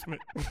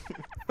Replacement.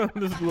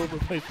 This is Little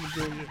Replacement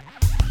Junior.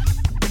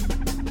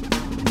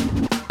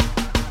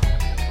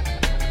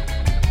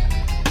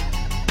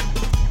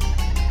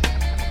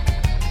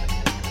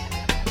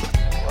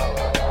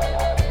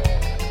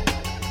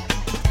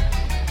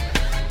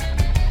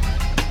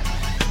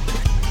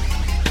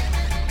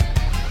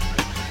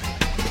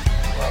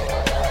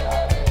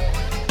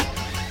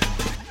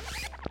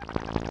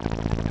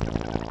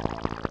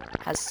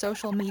 Has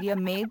social media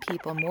made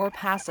people more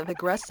passive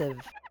aggressive?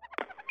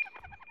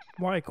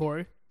 Why,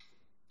 Corey?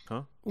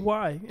 Huh?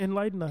 Why?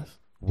 Enlighten us.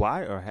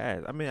 Why or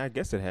has? I mean, I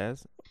guess it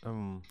has.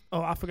 Oh,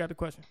 I forgot the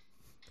question.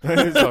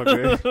 It's all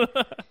good.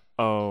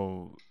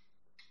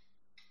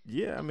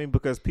 Yeah, I mean,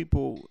 because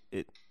people,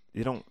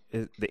 the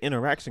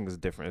interaction is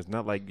different. It's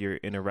not like you're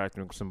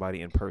interacting with somebody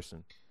in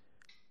person.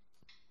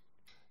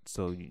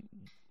 So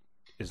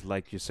it's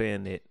like you're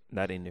saying it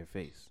not in their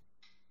face.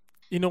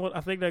 You know what?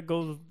 I think that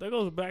goes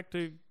back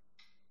to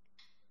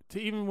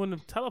even when the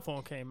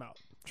telephone came out.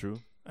 True.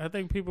 I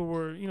think people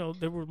were,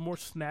 they were more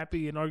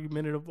snappy and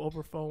argumentative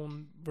over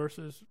phone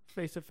versus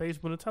face to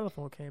face when the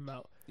telephone came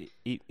out.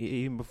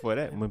 Even before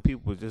that, when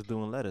people were just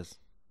doing letters.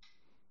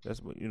 That's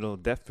what,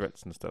 death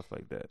threats and stuff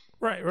like that.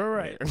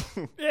 Right.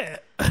 Yeah.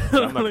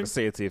 I'm not going to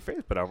say it to your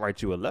face, but I'll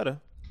write you a letter.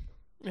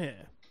 Yeah.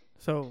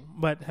 So,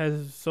 but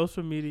has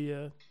social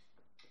media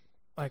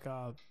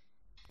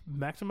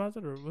maximized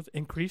it or was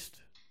increased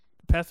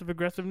passive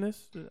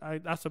aggressiveness?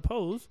 I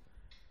suppose.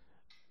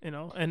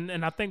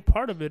 And I think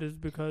part of it is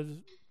because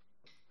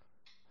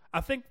I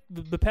think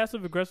the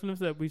passive aggressiveness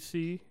that we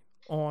see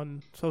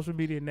on social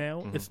media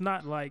now, it's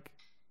not like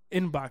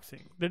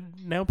inboxing.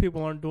 Now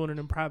people aren't doing it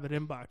in private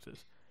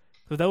inboxes.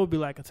 Because that would be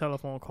like a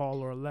telephone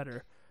call or a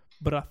letter.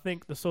 But I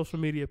think the social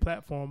media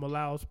platform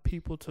allows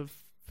people to,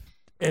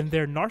 and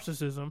their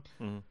narcissism,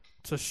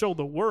 to show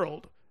the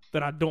world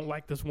that I don't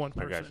like this one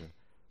person.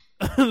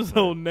 I got you.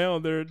 So now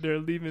they're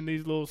leaving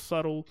these little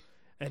subtle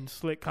and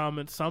slick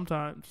comments,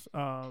 sometimes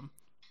a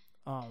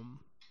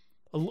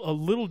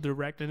little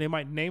direct, and they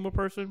might name a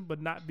person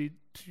but not be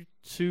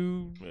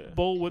too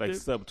bold with like it.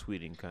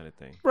 subtweeting kind of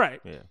thing. Right.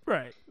 Yeah.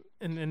 Right.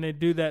 And they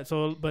do that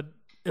but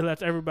it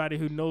lets everybody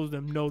who knows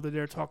them know that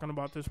they're talking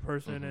about this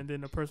person, and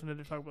then the person that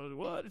they're talking about,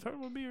 what, they're talking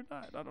about me or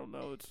not? I don't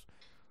know. It's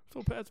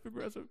so passive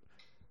aggressive.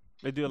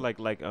 They do it like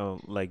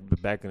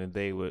back in the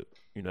day with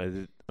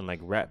in like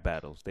rap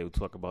battles, they would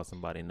talk about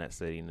somebody and not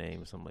say their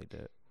name or something like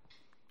that.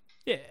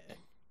 Yeah.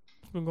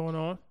 It's been going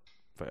on.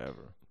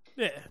 forever.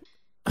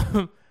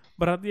 Yeah.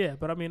 But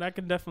I mean, I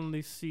can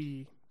definitely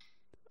see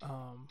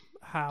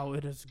how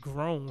it has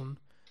grown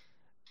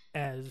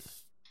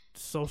as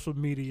social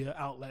media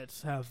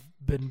outlets have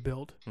been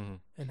built, Mm-hmm.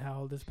 and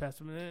how this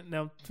past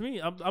now to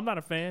me, I'm not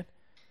a fan.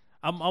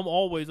 I'm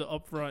always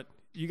upfront.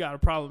 You got a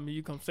problem,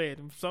 you come say it.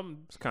 And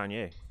It's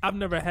Kanye. I've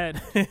never had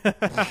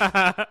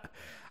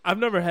I've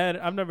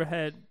never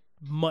had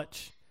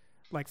much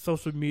like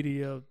social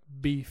media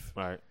beef.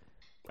 All right.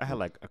 I had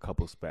like a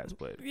couple spats,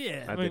 but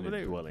Yeah, I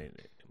didn't dwell in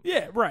it.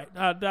 Yeah, right.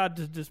 I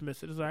just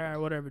dismiss it. It's like, all right,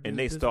 whatever. And dude.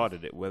 they This is-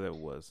 started it, whether it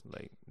was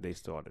like they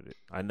started it.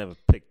 I never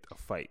picked a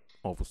fight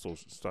over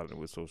starting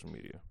with social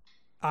media.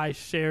 I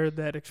shared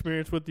that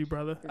experience with you,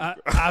 brother.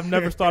 I've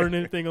never started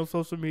anything on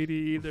social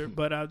media either,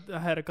 but I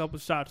had a couple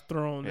shots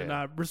thrown, and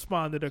Yeah. I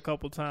responded a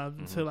couple times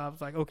until I was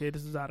like, okay,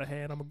 this is out of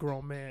hand. I'm a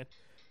grown man.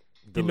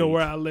 You Delete. know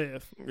where I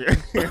live. Yeah.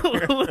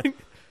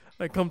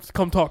 like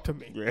come talk to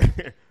me. Yeah.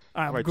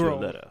 I'm Write you a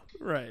grown. letter.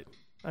 Right.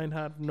 I ain't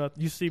had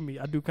nothing. You see me.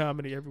 I do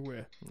comedy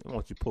everywhere. I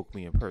want you to poke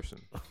me in person.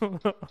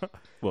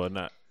 Well,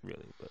 not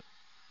really, but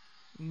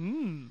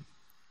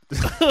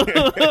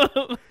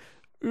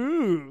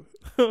Ooh.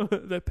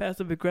 That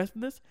passive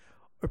aggressiveness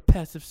or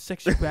passive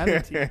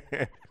sexuality?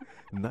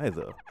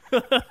 neither.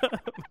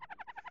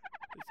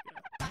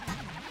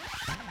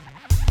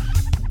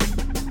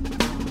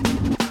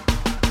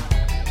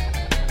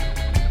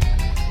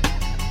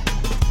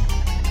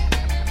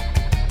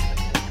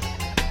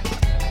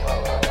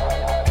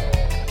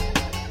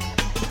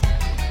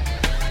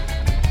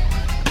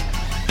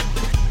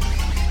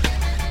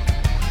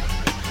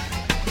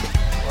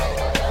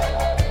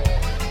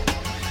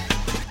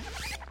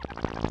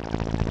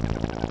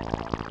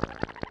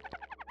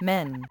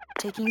 Men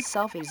taking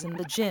selfies in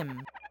the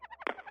gym.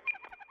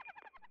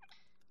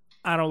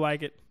 I don't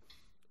like it.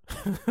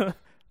 I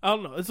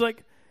don't know. It's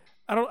like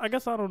I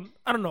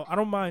don't know. I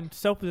don't mind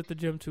selfies at the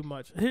gym too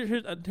much.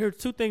 Here's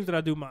two things that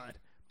I do mind.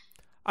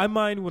 I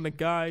mind when a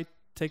guy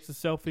takes a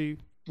selfie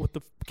with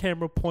the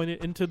camera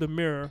pointed into the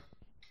mirror,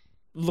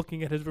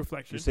 looking at his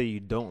reflection. You say you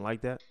don't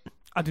like that?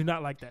 I do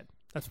not like that.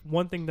 That's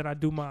one thing that I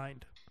do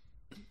mind.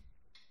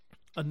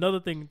 Another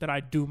thing that I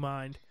do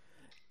mind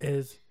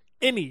is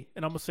and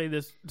I'm going to say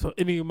this to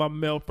any of my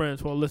male friends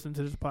who are listening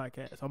to this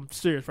podcast. I'm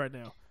serious right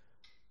now.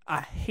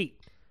 I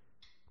hate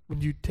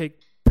when you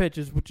take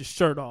pictures with your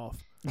shirt off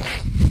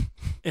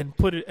and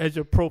put it as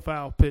your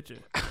profile picture.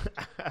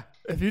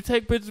 If you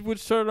take pictures with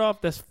your shirt off,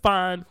 that's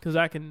fine because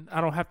I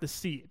don't have to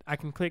see it. I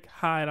can click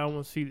hide. I don't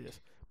want to see this.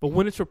 But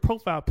when it's your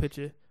profile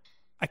picture,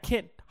 I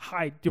can't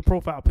hide your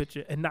profile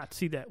picture and not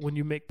see that when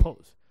you make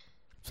posts.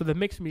 So that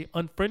makes me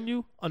unfriend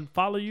you,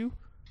 unfollow you,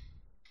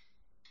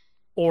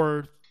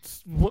 or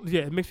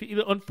it makes me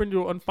either unfriend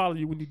you or unfollow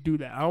you when you do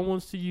that. I don't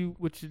want to see you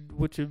with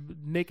your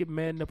naked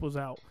man nipples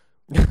out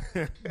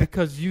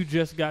because you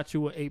just got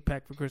you an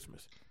 8-pack for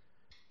Christmas.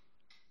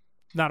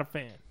 Not a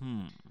fan.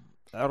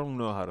 I don't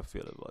know how to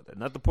feel about that.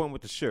 Not the point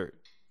with the shirt,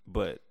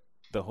 but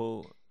the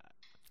whole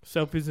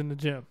Selfies in the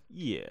gym.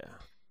 yeah.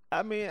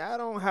 I mean, I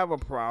don't have a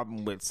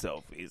problem with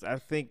selfies. I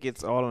think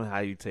it's all on how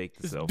you take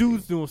the It's selfie.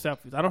 dudes doing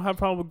selfies. I don't have a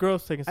problem with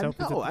girls taking selfies.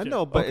 at the I gym.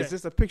 know, but Okay. it's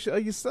just a picture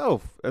of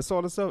yourself. That's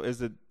all it's self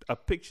is a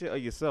picture of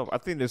yourself. I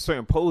think there's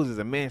certain poses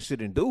a man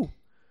shouldn't do.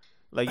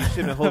 Like you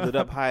shouldn't hold it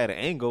up high at an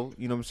angle.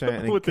 You know what I'm saying?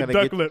 And With the kinda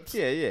duck lips.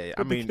 Yeah.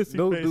 I With the mean, kissy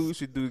no face. dude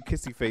should do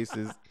kissy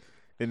faces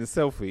in the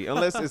selfie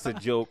unless it's a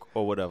joke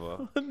or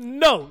whatever.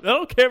 No, I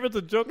don't care if it's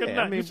a joke or Yeah, I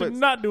not. mean, You should but-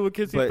 not do a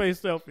kissy but- face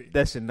selfie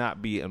That should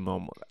not be a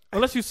normal,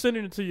 unless you're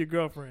sending it to your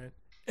girlfriend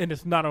and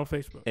it's not on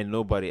Facebook. and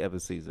nobody ever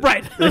sees it.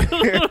 Right.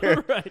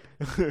 Right.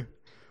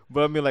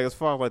 But I mean, like as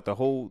far as like the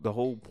whole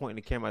point in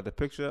the camera at the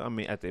picture, I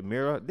mean at the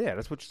mirror, yeah,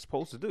 that's what you're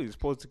supposed to do. You're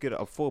supposed to get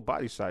a full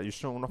body shot. You're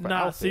showing off an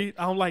Nah, outfit. see,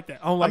 I don't like that.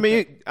 I don't like I mean,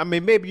 that. I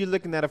mean, maybe you're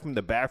looking at it from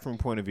the bathroom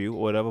point of view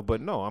or whatever,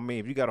 but no, I mean,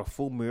 if you got a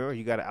full mirror,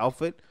 you got an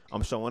outfit.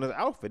 I'm showing this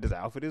outfit. This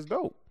outfit is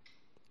dope.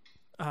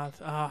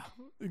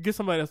 Get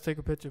somebody else to take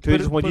a picture. So you Put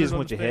just it- want put you it just on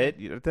want the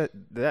your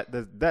stand.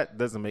 head. That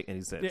doesn't make any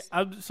sense.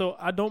 Yeah, so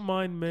I don't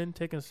mind men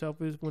taking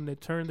selfies when they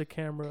turn the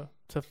camera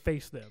to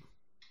face them.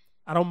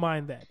 I don't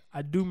mind that.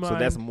 I do mind. So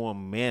that's more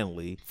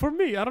manly. for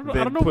me. I don't know.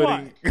 I than don't know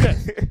why. putting-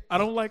 Yes, I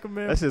don't like a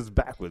man That's just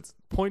backwards.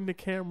 pointing the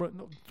camera.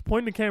 No,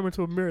 pointing the camera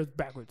to a mirror is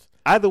backwards.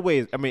 Either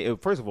way, I mean,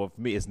 first of all, for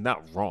me, it's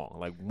not wrong.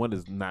 Like one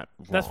is not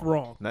wrong. That's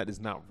wrong. That is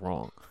not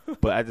wrong.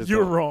 But I just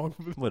You're don't- wrong.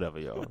 Whatever,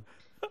 y'all.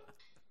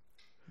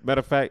 Matter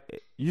of fact,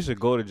 you should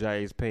go to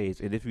Jair's page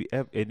and if you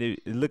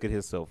look at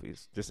his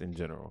selfies, just in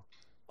general.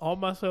 All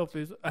my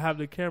selfies, I have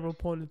the camera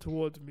pointed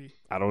towards me.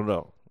 I don't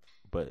know,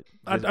 but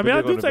I just- mean, but I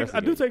they're do gonna take. I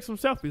do investigate. take some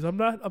selfies. I'm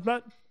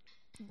not.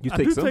 You I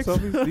take do some take-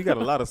 selfies? You got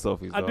a lot of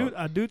selfies.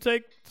 I do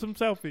take some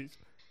selfies.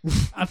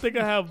 I think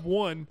I have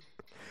one.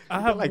 I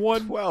You have got like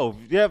one.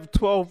 12. You have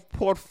 12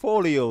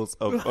 portfolios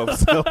of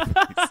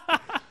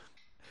selfies.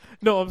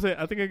 No, I'm saying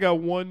I think I got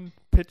one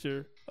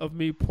picture of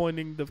me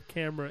pointing the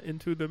camera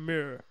into the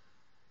mirror,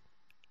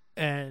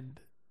 and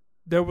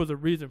there was a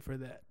reason for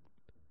that.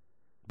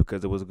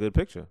 Because it was a good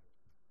picture.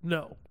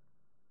 No,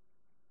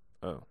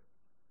 Oh.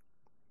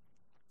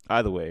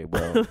 Either way,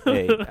 well,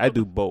 hey, I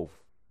do both.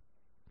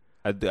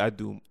 I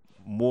do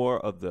more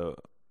of the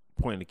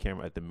pointing the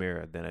camera at the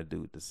mirror than I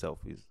do the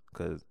selfies.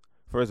 Because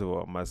first of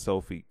all, my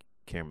selfie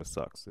camera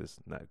sucks. It's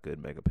not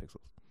good megapixels.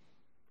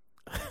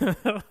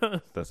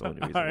 That's the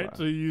only reason All right, why.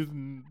 so you're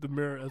using the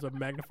mirror as a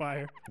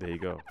magnifier. There you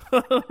go.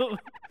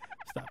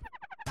 Stop it.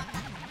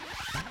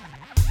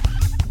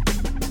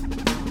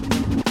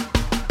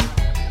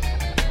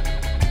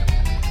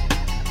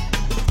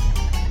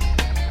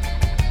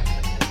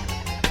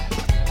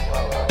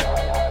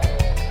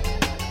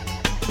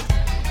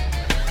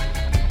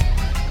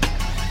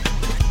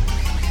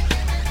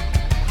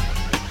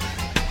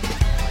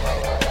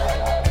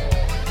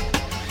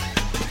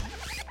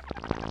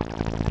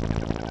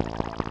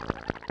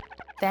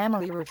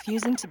 Family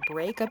refusing to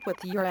break up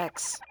with your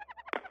ex.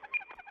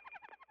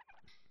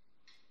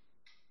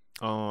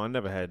 I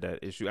never had that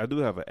issue. I do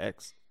have an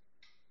ex,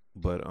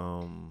 but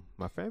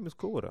my family's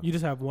cool with her. You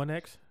just have one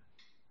ex?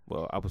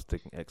 Well, I was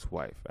thinking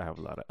ex-wife. I have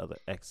a lot of other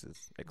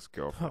exes, Oh,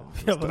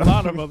 ex-girlfriends. you and have a stuff.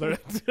 lot of other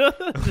exes.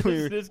 I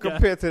mean, This guy.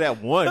 compared to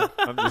that one,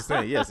 I'm just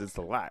saying, yes, it's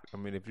a lot. I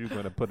mean, if you're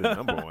going to put a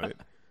number on it,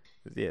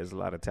 yeah, it's a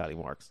lot of tally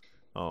marks.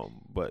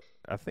 But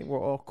I think we're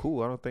all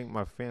cool. I don't think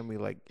my family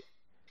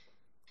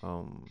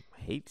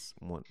hates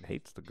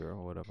the girl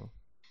or whatever.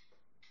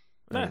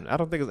 And I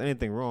don't think there's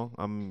anything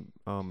wrong.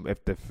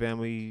 If the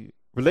family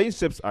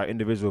relationships are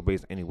individual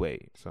based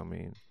anyway. So I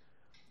mean,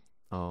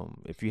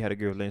 if you had a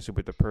good relationship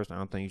with the person, I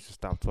don't think you should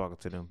stop talking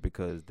to them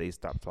because they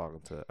stopped talking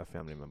to a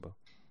family member.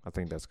 I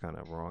think that's kind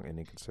of wrong and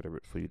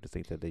inconsiderate for you to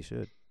think that they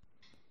should.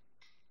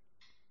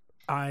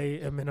 I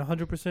am in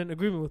 100%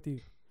 agreement with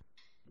you.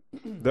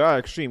 There are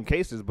extreme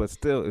cases, but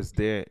still, it's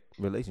their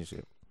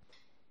relationship.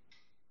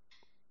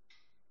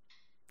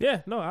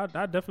 Yeah, no, I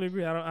definitely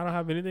agree. I don't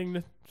have anything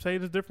to say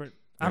that's different.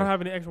 I don't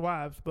have any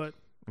ex-wives, but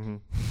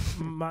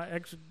my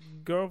ex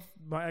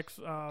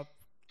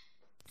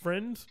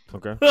friends.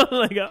 Okay.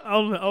 Like I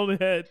only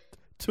had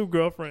 2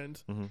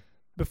 girlfriends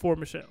before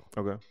Michelle.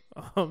 Okay.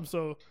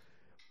 So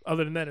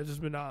other than that, it's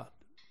just been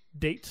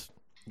dates.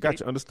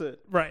 Gotcha. Understood.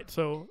 Right.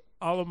 So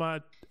all of my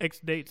ex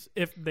dates,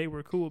 if they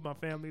were cool with my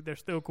family, they're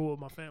still cool with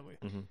my family.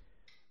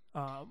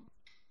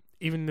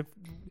 Even if,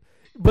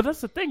 but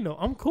that's the thing though.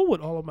 I'm cool with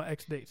all of my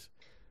ex dates.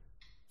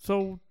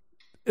 So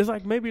it's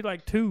like maybe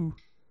like 2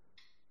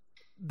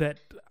 that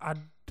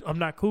I'm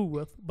not cool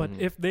with. But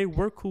if they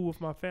were cool with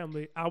my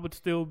family, I would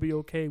still be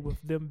okay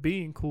with them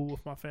being cool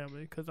with my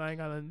family because I ain't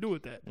got nothing to do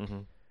with that.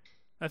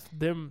 That's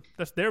them.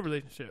 That's their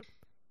relationship.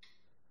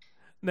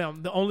 Now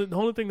the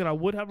only thing that I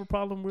would have a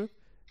problem with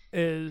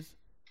is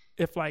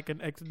if like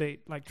an ex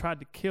date like tried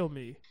to kill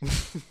me,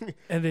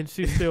 and then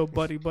she's still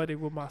buddy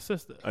with my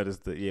sister.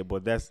 Understood. Yeah,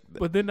 but that's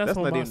then that's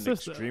on not my even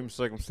sister. extreme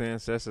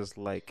circumstance. That's just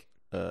like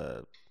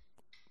a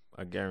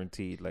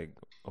guaranteed. Like,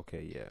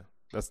 okay, yeah,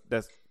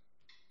 that's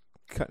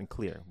cut and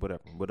clear.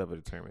 Whatever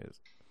the term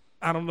is.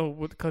 I don't know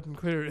what cut and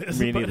clear is.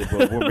 Me neither,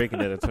 but we're making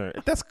that a term.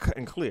 That's cut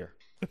and clear.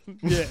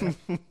 Yeah,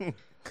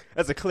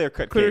 That's a clear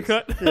cut. clear case.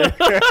 cut.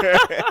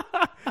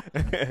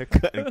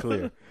 Cut and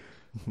clear.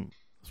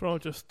 What's wrong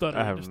with your stutter?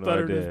 I have Your no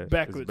stutter idea. is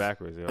backwards. It's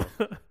backwards, yo.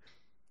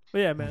 But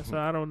yeah, man. So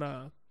I don't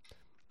know,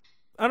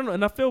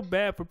 and I feel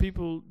bad for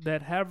people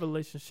that have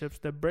relationships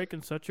that break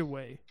in such a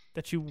way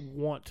that you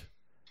want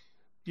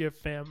your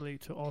family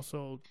to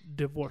also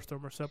divorce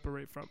them or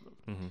separate from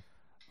them.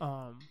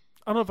 I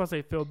don't know if I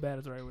say feel bad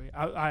is the right way.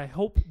 I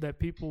hope that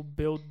people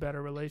build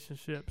better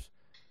relationships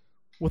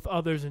with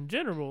others in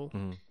general,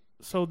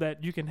 so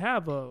that you can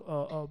have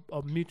a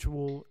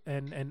mutual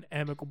and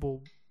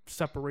amicable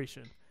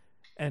separation,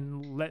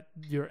 and let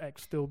your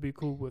ex still be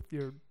cool with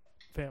your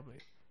family.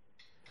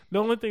 The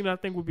only thing that I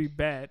think would be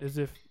bad is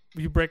if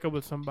you break up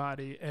with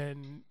somebody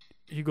and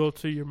you go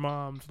to your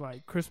mom's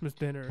like Christmas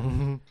dinner,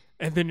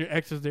 and then your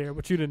ex is there,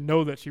 but you didn't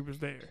know that she was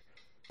there.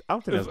 I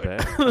don't think It's that's like-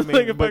 bad. I it's mean,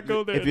 like if I but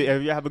go there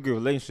if you have a good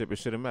relationship, it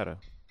shouldn't matter.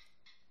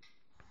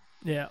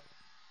 Yeah,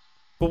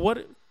 but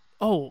what?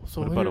 Oh, so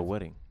What about a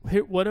wedding?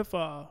 what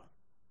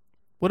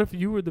if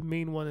you were the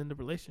mean one in the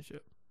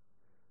relationship?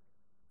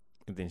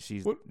 And then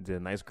What?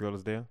 the nice girl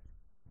is there.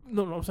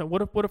 No, I'm saying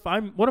what if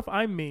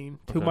I'm mean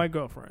to Okay. my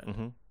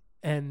girlfriend,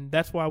 and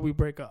that's why we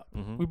break up.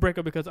 We break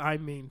up because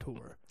I'm mean to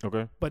her,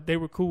 Okay. but they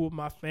were cool with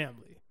my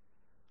family.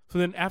 So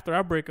then after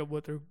I break up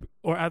with her,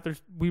 or after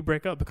we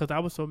break up because I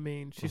was so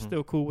mean, she's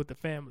still cool with the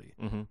family.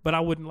 But I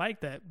wouldn't like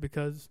that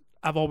because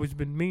I've always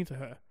been mean to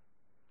her.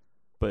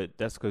 But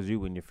that's because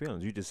you and your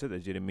feelings. You just said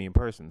that you're the mean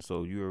person,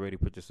 so you already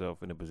put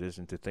yourself in a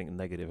position to think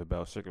negative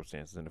about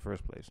circumstances in the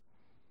first place.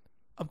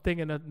 I'm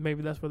thinking that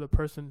maybe that's where the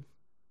person,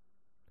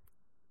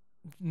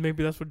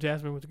 maybe that's what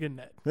Jasmine was getting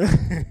at.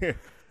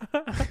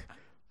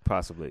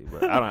 Possibly,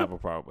 but I don't have a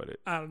problem with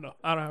it. I don't know.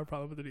 I don't have a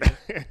problem with it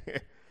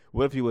either.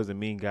 What if he was a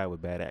mean guy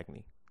with bad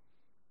acne?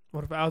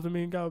 What if I was a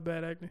mean guy with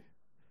bad acne?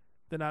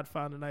 Then I'd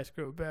find a nice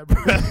girl with bad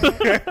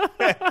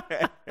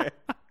breath.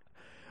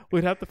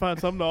 We'd have to find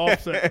something to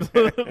offset.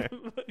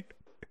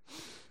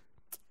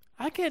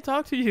 I can't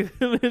talk to you.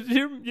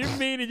 You're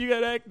mean and you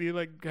got acne.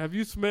 Like, have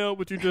you smelled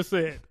what you just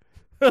said?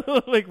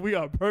 Like we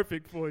are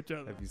perfect for each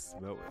other. Have you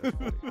smelled it?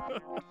 That's funny.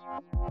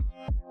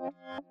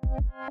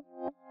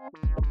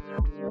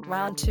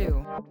 Round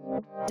 2.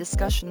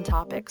 Discussion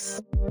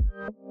topics.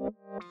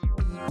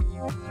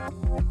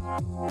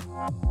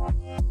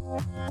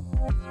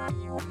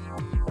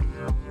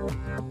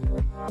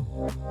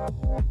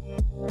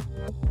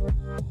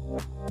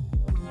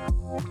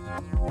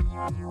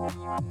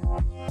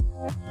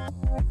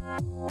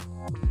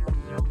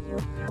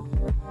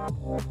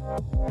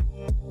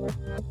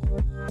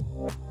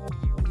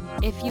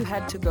 If you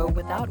had to go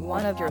without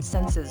one of your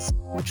senses,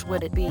 which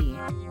would it be?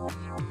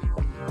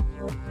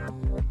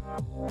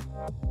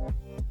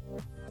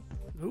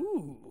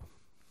 Ooh,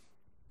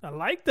 I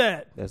like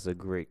that. That's a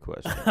great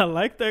question. I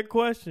like that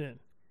question.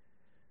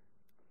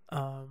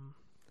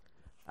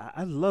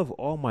 I love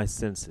all my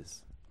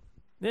senses.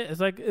 Yeah, it's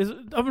like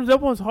I mean, that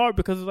one's hard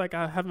because it's like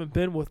I haven't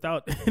been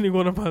without any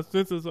one of my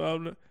senses.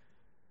 So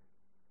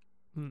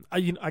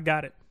I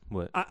got it.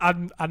 What?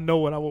 I know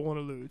what I would want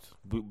to lose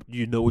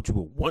You know what you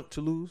would want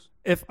to lose?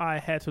 if I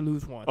had to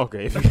lose one.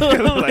 Okay.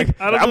 Like,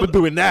 I don't I'm know. going to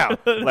do it now.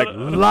 Like,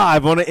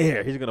 live on the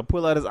air. He's going to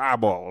pull out his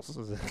eyeballs.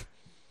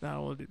 No, I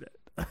don't want to do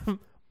that.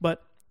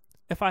 But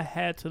if I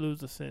had to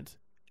lose a sense,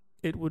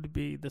 it would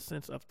be the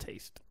sense of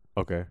taste.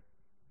 Okay.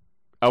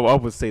 I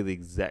would say the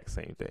exact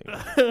same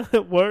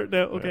thing. Word?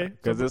 No, okay.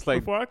 'cause So it's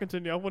like- before I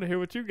continue, I want to hear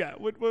what you got.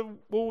 What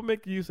would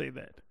make you say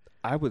that?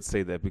 I would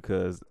say that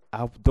because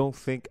I don't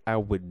think I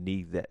would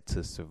need that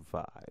to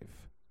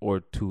survive or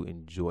to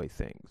enjoy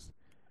things.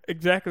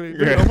 Exactly.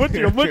 Yeah. I'm with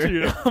you.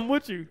 I'm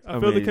with you. I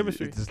feel the mean,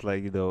 chemistry. It's just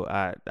like,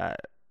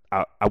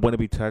 I want to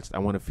be touched. I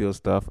want to feel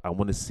stuff. I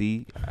want to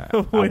see.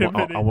 Wait a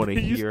minute. I want to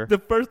hear. The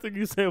first thing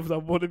you said was, "I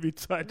want to be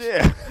touched."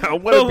 Yeah, I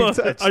want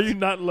to be touched. Are you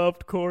not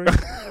loved, Corey?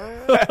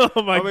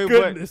 Oh my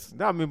goodness!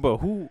 But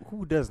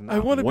who does not I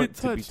wanna want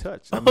be to be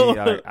touched. touched? I mean,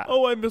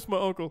 I miss my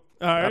uncle.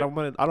 All right. I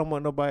don't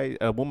want nobody,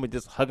 a woman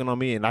just hugging on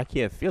me and I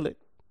can't feel it.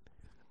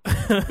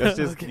 That's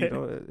just Okay.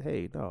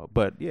 hey, no.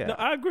 But yeah, No,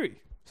 I agree.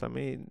 so I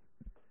mean,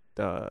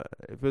 if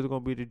it was gonna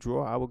be the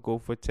draw, I would go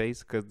for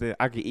taste because then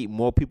I could eat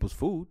more people's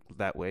food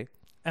that way.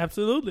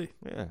 Absolutely.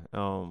 Yeah.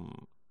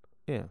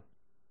 Yeah.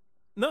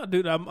 No,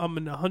 dude, I'm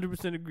in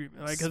 100%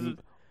 agreement. Like, 'cause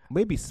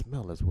Maybe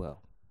smell as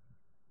well.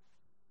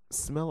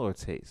 Smell or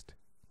taste.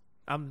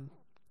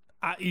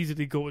 I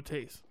easily go with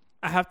taste.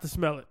 I have to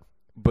smell it.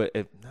 But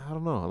I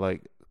don't know.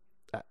 Like,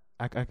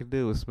 I could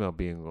deal with smell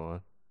being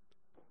gone.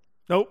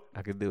 Nope.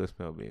 I could deal with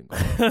smell being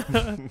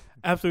gone.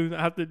 Absolutely.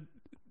 I have to.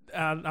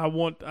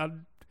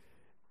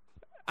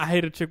 I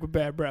hate a chick with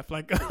bad breath.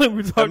 Like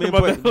we talked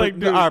about that. Like,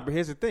 dude. all right, but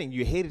here's the thing: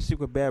 you hate a chick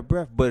with bad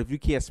breath, but if you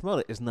can't smell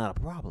it, it's not a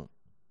problem.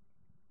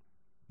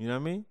 You know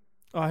what I mean?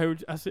 Oh, I hear.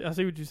 I see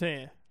what you're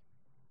saying.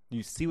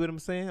 You see what I'm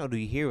saying, or do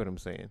you hear what I'm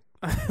saying?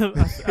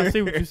 I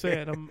see what you're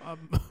saying.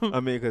 I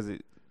mean, because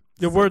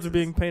your words are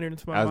being painted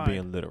into my mind. I was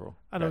being literal.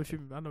 I know what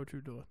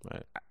you're doing.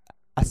 Right.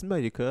 I smell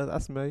you, cuz. I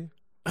smell you.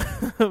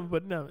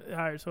 But no, all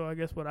right. So I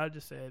guess what I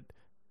just said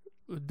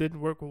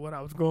didn't work with what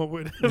I was going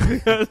with.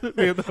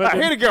 because I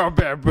hate a girl with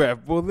bad breath.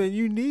 Well, then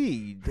you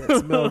need that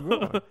smell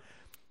gone.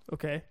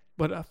 Okay,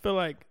 but I feel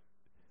like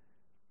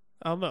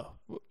I don't know.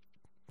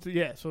 So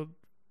yeah, so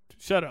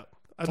shut up.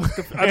 I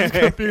just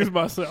confused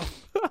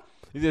myself.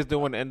 You just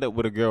don't want to end up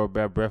with a girl with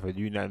bad breath and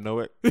you not know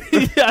it. Yeah,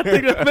 I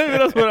think maybe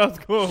that's what I was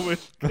going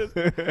with.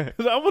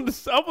 Cause I want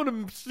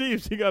to see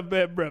if she got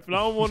bad breath, and I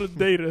don't want to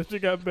date her if she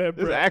got bad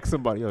Just breath. ask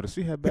somebody, does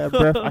she have bad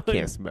breath? I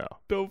can't smell.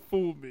 Don't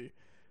fool me.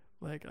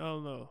 Like, I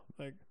don't know.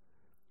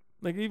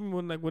 Like even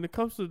when it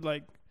comes to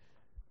like,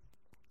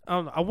 I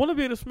don't know. I want to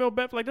be able to smell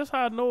bad. Like that's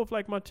how I know if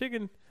like my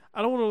chicken.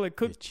 I don't want to like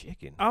cook Your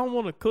chicken. I don't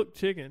want to cook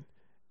chicken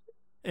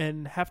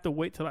and have to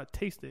wait till I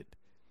taste it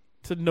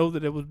to know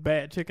that it was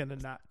bad chicken or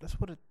not. That's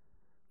what it.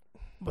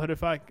 But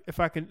if I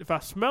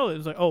smell it,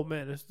 it's like, oh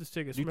man, this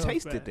chicken You smells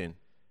taste bad. it then.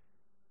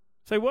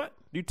 Say what?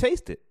 You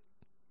taste it.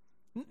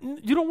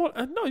 You don't want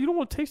you don't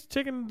want to taste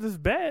chicken that's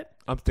bad.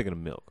 I'm thinking of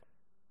milk.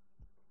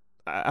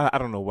 I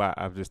don't know why.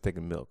 I'm just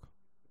thinking milk.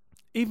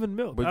 Even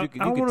milk. But you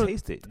can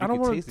taste it. I don't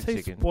want want to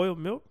taste spoiled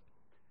milk.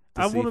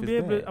 to I see want if to be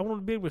it's able bad. to. I want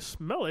to be able to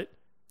smell it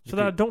You so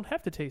that I can- don't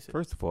have to taste it.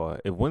 First of all,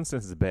 if one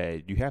sense is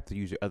bad, you have to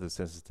use your other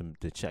senses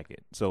to check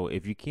it. So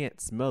if you can't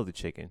smell the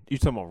chicken, you're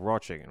talking about raw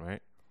chicken,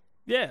 right?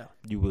 Yeah.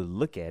 You will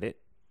look at it.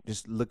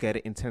 Just look at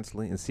it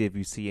intensely and see if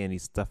you see any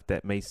stuff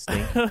that may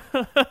stink.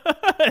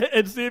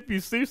 And see if you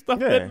see stuff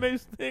Yeah. that may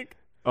stink.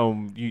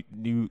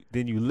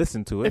 You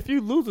listen to it. If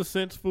you lose a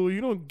sense, fool, you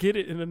don't get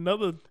it in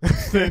another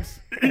sense.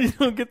 You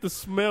don't get the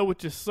smell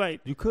with your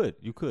sight. You could.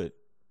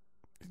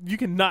 You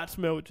cannot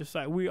smell with your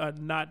sight. We are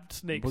not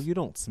snakes. Well, you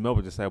don't smell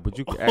with your sight, but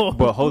you can. Oh.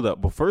 But hold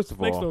up. But first of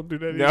Snakes all, don't do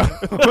that no.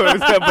 either. I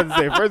was about to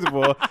say, first of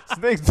all,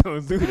 snakes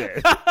don't do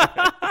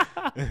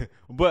that.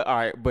 But all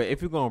right. But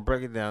if you're gonna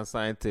break it down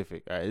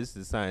scientific, all right, this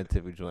is a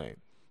scientific joint.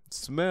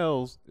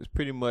 Smells is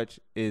pretty much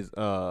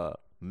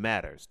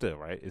matter still,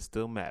 right? It's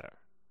still matter.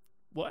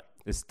 What?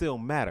 It's still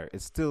matter.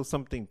 It's still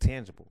something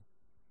tangible.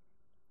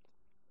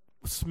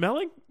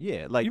 Smelling?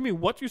 Yeah, like You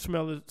mean what you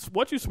smell is matter?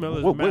 what you smell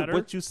Smell is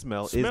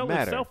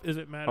matter. itself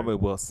isn't matter. I mean,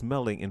 well,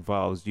 smelling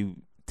involves you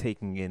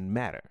taking in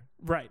matter.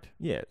 Right.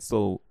 Yeah,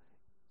 so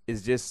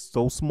it's just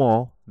so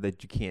small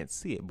that you can't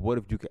see it. But what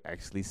if you could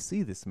actually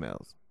see the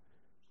smells?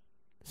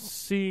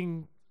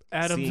 Seeing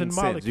atoms Seeing and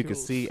sense. molecules. You can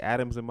see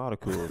atoms and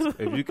molecules.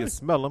 If you can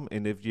smell them,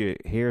 and if your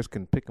hairs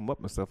can pick them up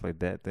and stuff like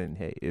that, then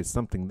hey, it's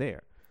something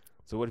there.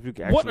 So what if you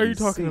can actually What are you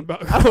talking see-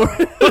 about?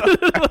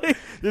 Like,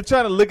 You're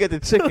trying to look at the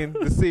chicken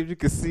to see if you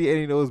can see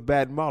any of those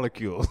bad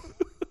molecules.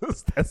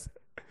 That's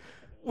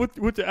with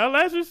your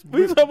eyelashes? What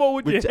are you talking about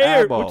with with your your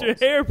hair? eyeballs.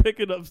 With your hair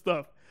picking up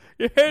stuff.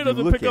 Your hair You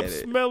doesn't look pick up at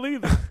it. smell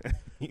either.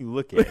 you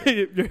look at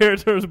it. Your hair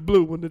turns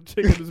blue when the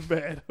chicken is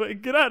bad.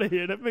 Like, get out of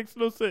here. That makes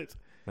no sense.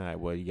 All right,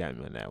 well, you got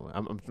me on that one.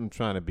 I'm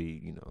trying to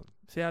be,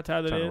 See how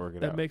tight that Trying to is? work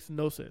it That out. makes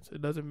no sense.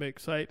 It doesn't make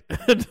sight.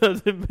 It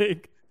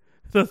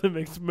doesn't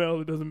make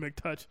smell. It doesn't make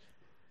touch.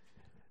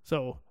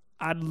 So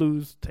I'd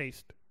lose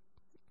taste.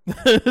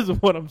 Is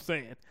what I'm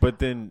saying. But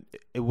then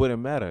it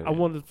wouldn't matter. I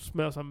want to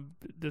smell something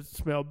that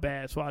smell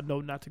bad, so I know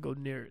not to go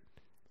near it.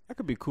 I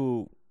could be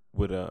cool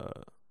with a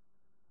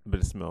bit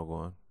of smell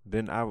going.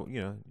 Then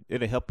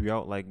it'll help you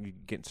out. Like you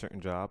get certain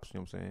jobs. You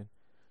know what I'm saying?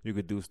 You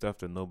could do stuff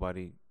that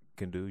nobody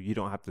can do. You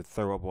don't have to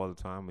throw up all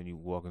the time when you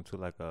walk into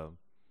like a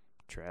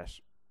trash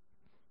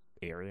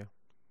area,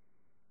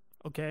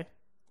 Okay.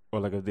 or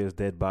like if there's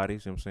dead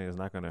bodies. You know what I'm saying? It's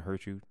not gonna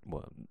hurt you.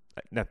 Well,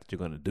 not that you're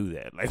gonna do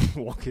that. Like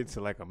walk into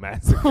like a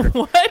massacre.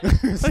 What?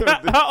 So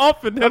Like, how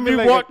often have mean, you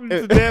like, walked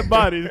into dead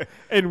bodies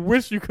and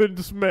wish you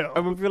couldn't smell?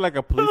 I mean, feel like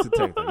a police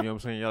detective. You know what I'm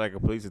saying? You're like a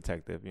police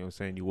detective. You know what I'm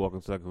saying? You walk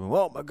into like a room.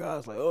 Oh my God!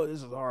 It's like, oh, this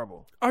is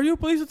horrible. Are you a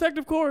police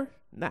detective, Corey?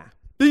 Nah.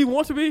 Do you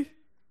want to be?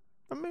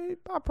 I mean,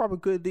 I probably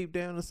could deep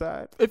down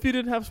inside. If you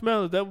didn't have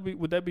smell,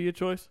 would that be your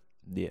choice?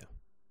 Yeah.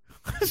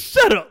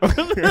 Shut up! No,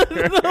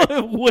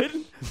 it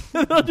wouldn't.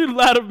 Don't you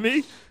lie to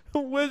me?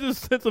 Where's your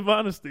sense of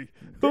honesty?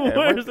 Where's I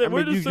where's mean,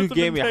 your you sense of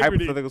gave me a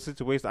integrity? hypothetical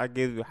situation. I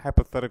gave you a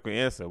hypothetical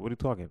answer. What are you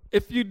talking?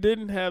 If you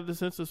didn't have the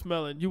sense of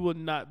smelling, you would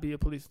not be a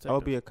police detective. I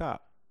would be a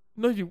cop.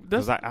 No, you.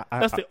 That's 'Cause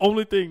that's the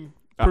only thing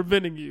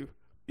preventing you.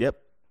 Yep.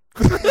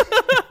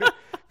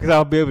 Because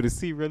I'll be able to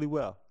see really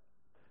well.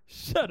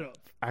 Shut up.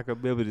 I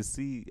could be able to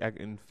see. I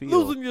can feel.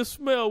 Losing your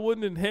smell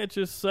wouldn't enhance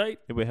your sight.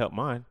 It would help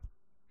mine.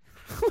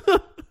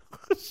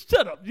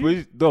 Shut up.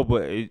 You,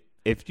 But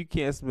if you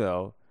can't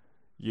smell,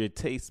 your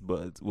taste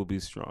buds will be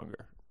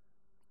stronger.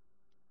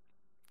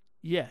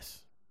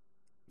 yes,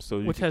 So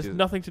you which could has just-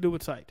 nothing to do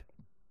with sight.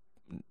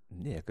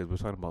 Yeah, because we're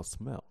talking about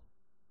smell.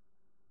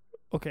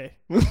 Okay,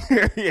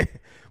 Yeah,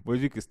 but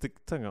you can stick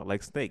your tongue out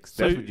like snakes.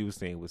 So That's you- what you were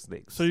saying with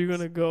snakes. so you're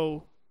gonna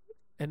go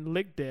and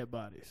lick dead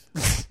bodies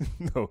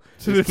no,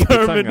 to just keep your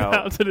determine tongue out.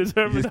 how to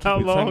determine You just how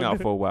keep your tongue long.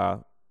 out for a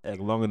while,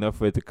 long enough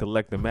for it to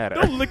collect the matter.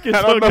 Don't lick your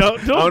I don't tongue know. out.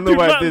 I don't know do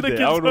why not I did lick that.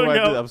 your I don't know why I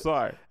tongue did. out I'm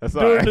sorry.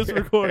 during this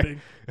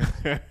recording.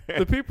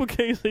 The people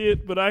can't see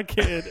it, but I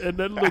can, and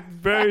that looked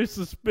very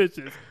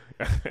suspicious.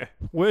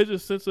 Where's your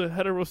sense of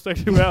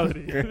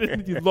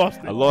heterosexuality? You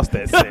lost it. I lost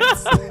that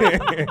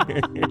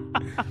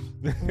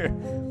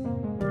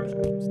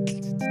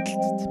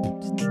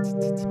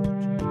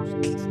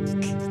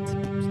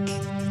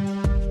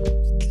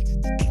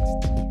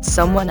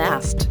Someone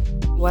asked,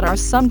 what are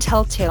some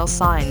telltale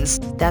signs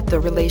that the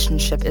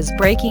relationship is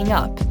breaking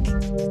up?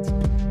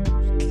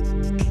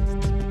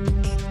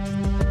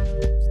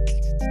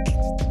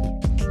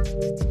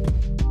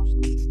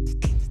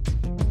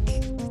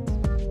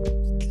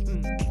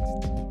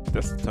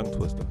 That's a tongue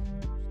twister.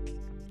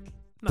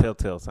 No.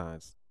 Telltale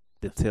signs.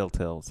 The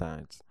telltale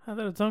signs. How's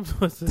that a tongue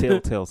twister?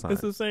 Telltale signs.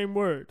 It's the same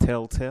word.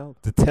 Telltale.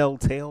 The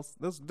telltales.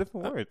 Those are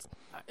different words.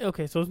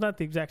 Okay, so it's not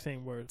the exact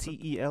same word.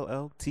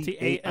 Telltale.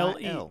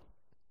 T-A-L-E.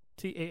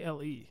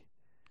 T-A-L-E.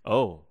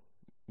 Oh,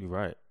 you're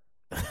right.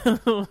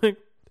 Like,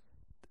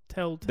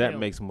 telltale. That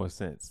makes more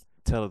sense.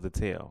 Tell of the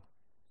tale.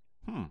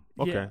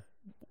 Okay. Yeah.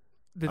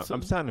 Did I'm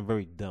some- sounding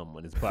very dumb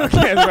on this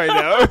podcast right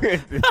now.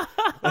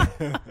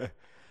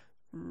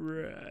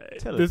 right.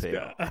 Tell a This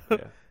tale. guy. Yeah.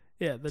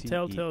 Yeah, the T-E.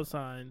 telltale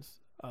signs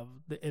of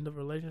the end of a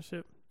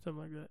relationship,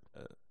 something like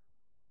that.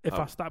 If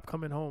I stop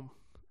coming home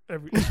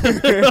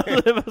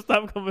if I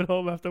stop coming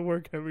home after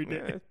work every Yeah,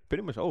 day. it's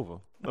pretty much over.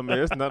 I mean,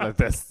 it's not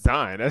a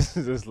sign. That's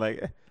just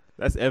like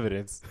that's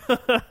evidence.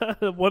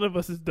 One of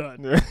us is done.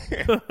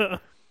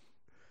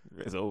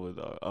 It's over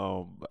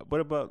though.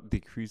 What about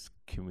decreasing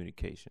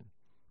communication?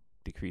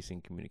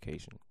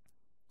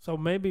 So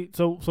maybe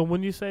so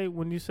when you say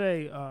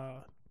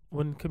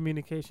when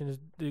communication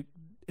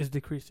is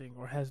decreasing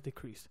or has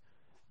decreased,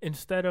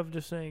 instead of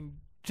just saying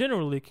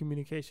generally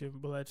communication,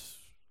 but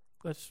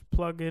let's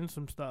plug in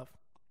some stuff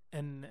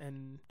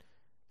and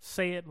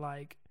say it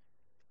like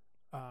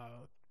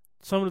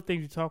some of the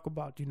things you talk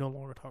about you no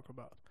longer talk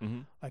about.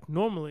 Mm-hmm. Like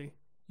normally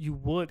you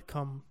would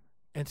come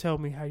and tell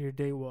me how your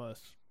day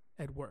was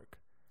at work.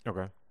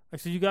 Okay. Like,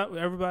 so you got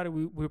everybody,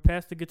 we're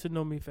past the get to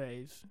know me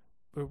phase.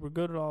 We're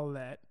good at all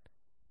that.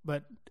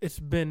 But it's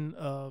been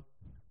a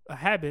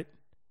habit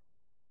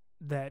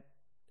that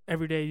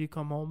every day you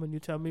come home and you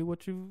tell me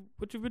what you've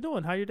been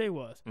doing, how your day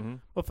was. Mm-hmm.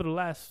 But for the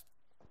last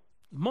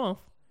month,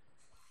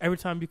 every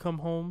time you come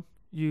home,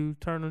 you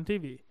turn on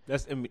TV.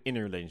 That's in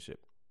a relationship.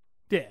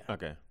 Yeah.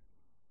 Okay.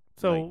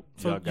 So Like,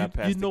 so y'all got you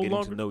past the no getting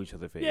longer to know each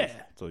other phase. Yeah.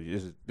 So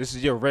this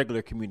is your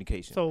regular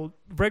communication. So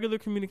regular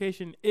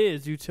communication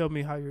is you tell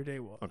me how your day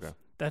was. Okay.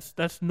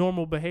 That's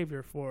normal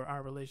behavior for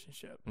our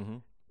relationship. Mm-hmm.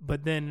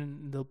 But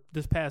then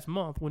this past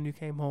month, when you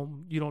came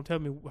home, you don't tell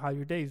me how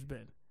your day's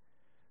been.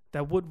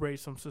 That would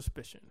raise some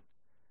suspicion.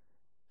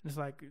 It's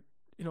like,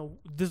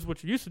 this is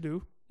what you used to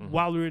do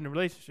while we were in a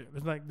relationship.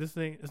 It's like this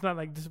thing. It's not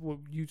like this is what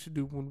you used to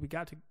do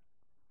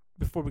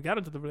before we got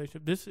into the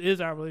relationship. This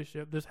is our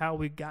relationship. This is how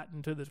we got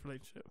into this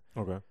relationship.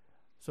 Okay.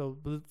 So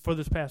for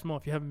this past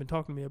month, you haven't been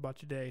talking to me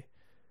about your day.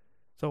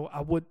 So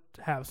I would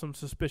have some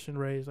suspicion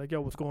raised, like,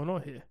 yo, what's going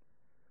on here?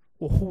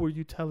 Well, who are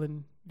you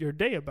telling your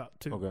day about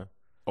to? Okay.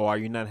 Or are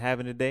you not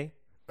having a day?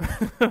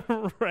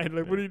 Right.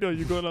 Like, what are you doing?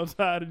 You going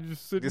outside and you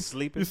just sit, Just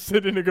sleeping? you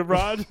sit in the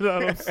garage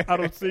and I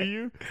don't see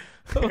you.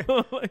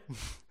 like,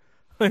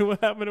 what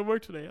happened at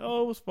work today?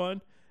 Oh, it was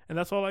fun. And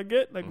that's all I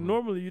get. Like,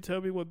 normally you tell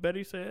me what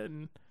Betty said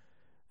and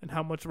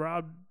how much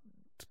Rob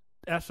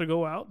asked to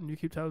go out, and you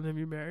keep telling him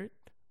you're married.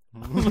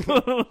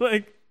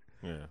 Like,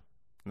 yeah.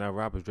 Now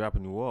Rob is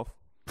dropping you off.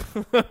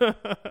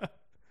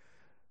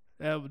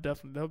 That would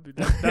definitely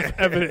that's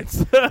evidence.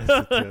 That's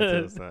the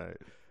telltale side.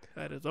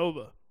 That is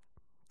over.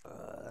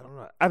 I don't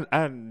know.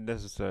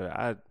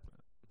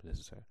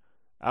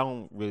 I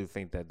don't really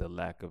think that the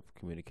lack of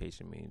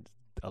communication means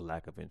a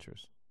lack of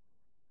interest.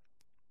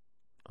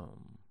 I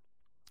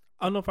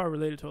don't know if I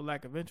relate it to a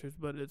lack of interest,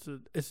 but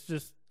it's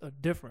just a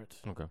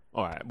difference. Okay.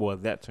 All right. Well,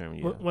 that term,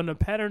 yeah. When a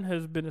pattern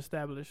has been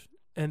established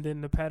and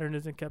then the pattern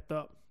isn't kept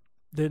up,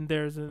 then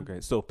there's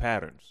Okay. So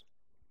patterns.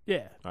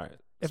 Yeah. All right.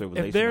 If, So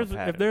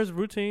if there's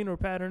routine or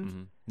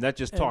patterns, not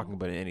just and- talking,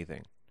 but in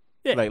anything.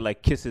 yeah.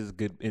 Like kisses,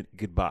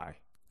 goodbye.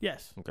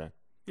 Yes. Okay.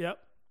 Yep.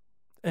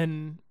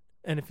 And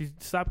if you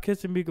stop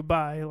kissing me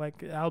goodbye,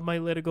 like I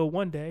might let it go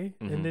one day,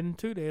 and then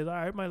 2 days, all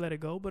right, might let it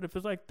go. But if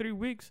it's like 3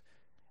 weeks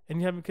and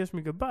you haven't kissed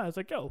me goodbye, it's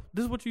like, yo,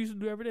 this is what you used to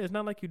do every day. It's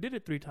not like you did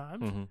it 3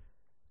 times. Mm-hmm.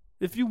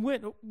 If you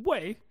went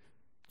away,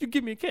 you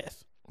give me a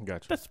kiss.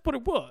 Gotcha. That's what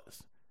it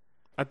was.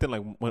 I think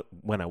like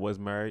when I was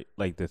married,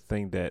 like the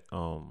thing that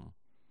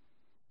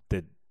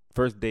the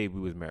first day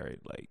we was married,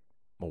 like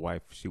my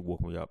wife, she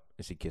woke me up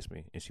and she kissed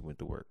me and she went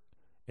to work,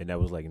 and that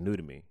was like new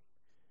to me.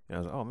 And I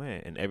was like, oh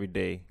man! And every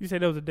day, You say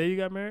that was the day you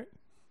got married?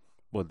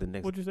 well, the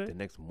next What'd you say? the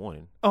next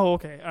morning, Oh,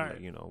 okay. All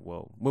right. like,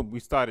 well, when we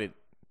started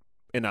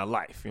in our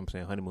life, you know what I'm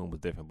saying, honeymoon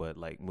was different, but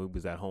like when we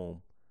was at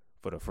home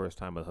for the first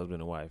time as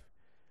husband and wife,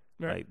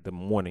 Right. like the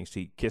morning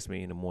she kissed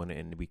me in the morning,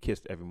 and we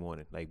kissed every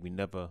morning. Like we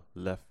never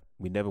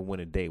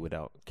went a day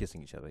without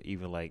kissing each other.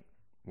 Even like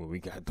when we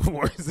got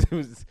divorced, it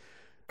was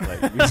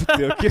like we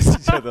still kissed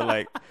each other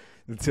like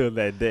until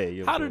that day.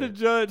 You know How what did I'm the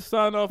judge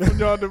sign off on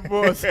y'all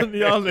divorce and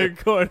y'all in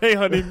court? Hey,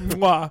 honey,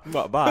 mwah.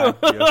 saying? Bye. You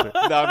know what I'm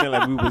saying? No, I mean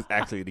like we was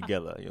actually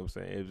together. You know what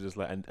I'm saying? It was just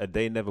like a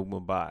day never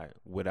went by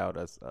without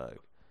us,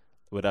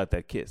 without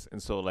that kiss.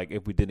 And so like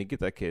if we didn't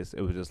get that kiss,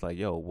 it was just like,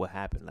 yo, what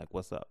happened? Like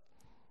what's up?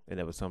 And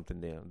there was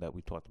something there that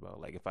we talked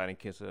about. Like if I didn't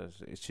kiss her,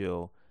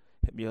 she'll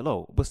hit me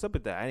hello. What's up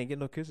with that? I didn't get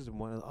no kisses in the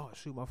morning. Oh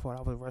shoot, my fault.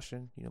 I was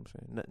rushing. You know what I'm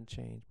saying? Nothing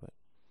changed,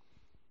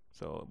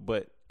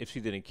 but if she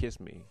didn't kiss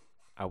me,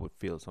 I would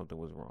feel something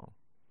was wrong.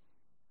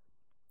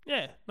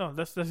 Yeah, no,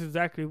 that's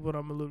exactly what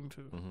I'm alluding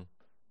to.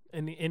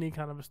 Mm-hmm. Any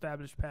kind of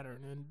established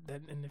pattern,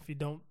 and if you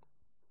don't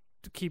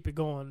keep it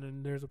going,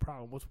 then there's a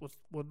problem.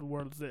 What the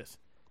world is this?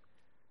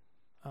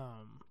 I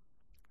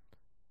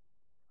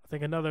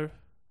think another.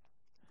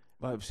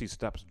 Well, if she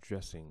stops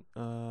dressing, I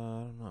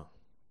don't know.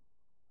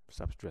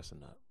 Stops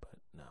dressing up, but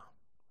no.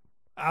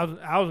 I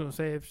was gonna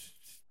say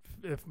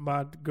if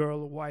my girl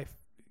or wife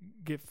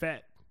get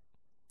fat,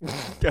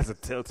 That's a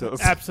telltale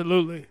sign.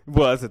 absolutely.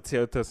 Well, that's a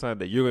telltale sign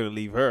that you're gonna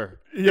leave her.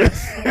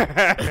 Yes,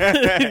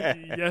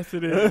 yes,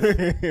 it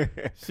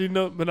is. She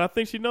knows, but I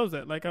think she knows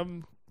that. Like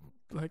I'm,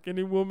 like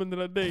any woman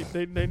that I date,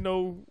 they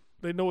know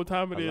what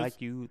time it I is.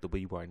 like you the way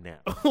you are now.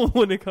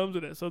 When it comes to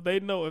that. So they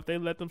know if they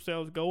let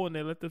themselves go and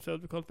they let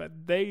themselves become fat,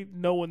 they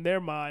know in their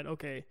mind,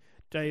 okay,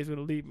 Jay is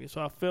gonna leave me.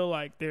 So I feel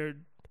like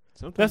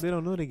Sometimes they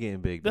don't know they're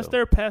getting big. that's though.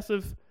 their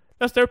passive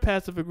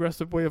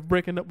aggressive way of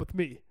breaking up with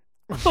me.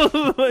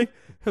 Like,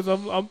 because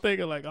I'm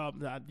thinking like, oh,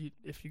 nah,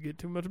 if you get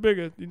too much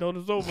bigger,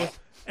 it's over,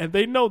 and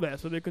they know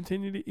that, so they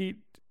continue to eat,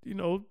 The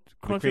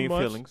crunchy cream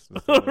munch, fillings,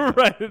 and stuff like that.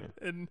 right?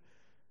 Yeah.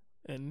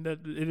 And that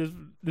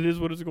it is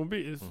what it's gonna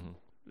be. It's Mhm.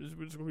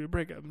 it's gonna be a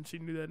breakup, and she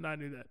knew that, and I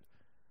knew that.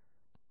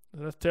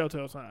 So that's a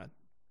telltale sign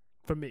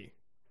for me.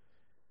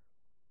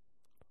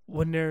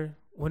 When they're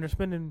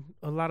spending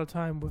a lot of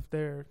time with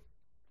their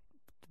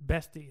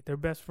bestie, their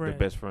best friend. Their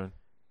best friend.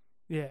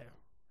 Yeah.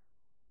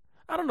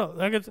 I don't know.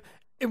 Like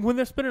when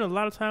they're spending a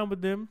lot of time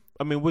with them.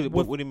 I mean, what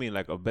do you mean,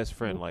 like a best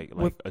friend, like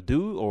with- a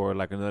dude, or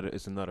like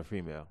another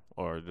female,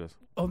 or just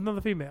Another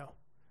female.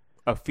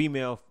 a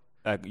female,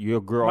 like your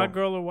girl, My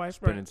girl or wife.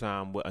 spending Right.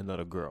 time with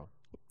another girl,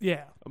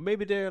 Yeah. or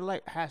maybe they're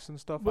like hashing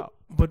stuff out.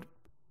 But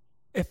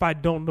if I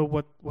don't know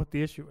what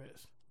the issue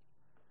is.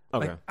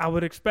 Okay, Like, I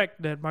would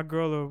expect that my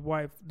girl or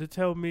wife to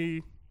tell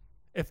me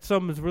if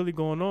something's really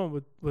going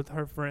on with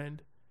her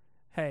friend.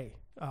 Hey,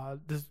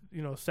 this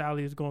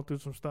Sally is going through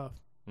some stuff.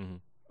 mm-hmm.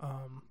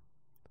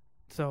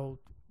 So,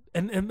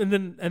 and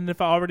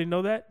if I already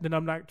know that, then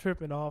I'm not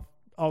tripping off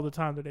all the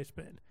time that they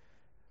spend.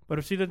 But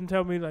if she doesn't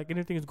tell me like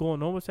anything is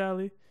going on with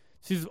Sally,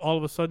 she's all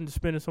of a sudden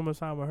spending so much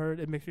time with her,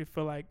 it makes me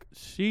feel like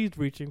she's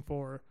reaching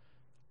for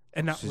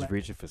an outlet. She's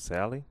reaching for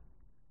Sally.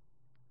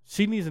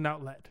 She needs an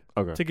outlet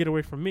Okay. to get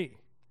away from me.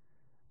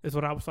 Is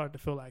what I was starting to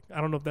feel like.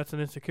 I don't know if that's an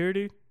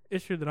insecurity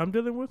issue that I'm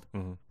dealing with,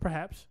 Mm-hmm.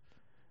 perhaps.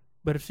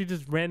 But if she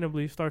just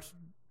randomly starts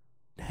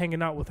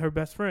hanging out with her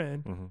best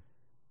friend, Mm-hmm.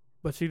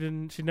 but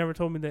she never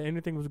told me that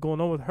anything was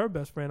going on with her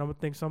best friend, I'm gonna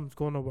think something's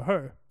going on with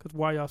her. Because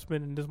why y'all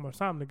spending this much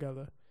time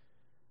together?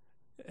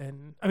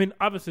 And I mean,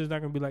 obviously, it's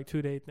not gonna be like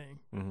 2-day thing.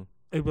 Mm-hmm.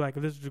 It'd be like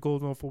if this just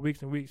goes on for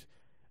weeks and weeks,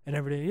 and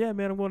every day, yeah,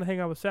 man, I'm going to hang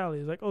out with Sally.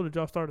 It's like, oh, did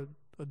y'all start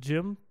a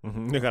gym?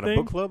 Mm-hmm. They got a Thing?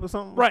 book club or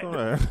something? Right.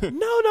 What's going on?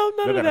 No,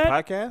 none They of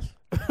got that.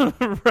 a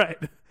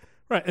podcast?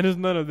 right. And there's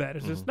none of that.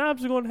 It's just, Mhm. nah, I'm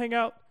just going to hang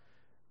out.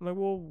 I'm like,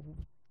 well,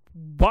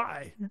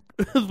 why?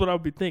 Is what I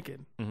would be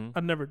thinking. Mm-hmm.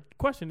 I'd never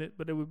question it,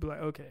 but it would be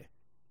like, okay,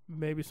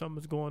 maybe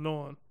something's going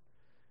on,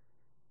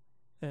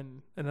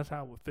 and that's how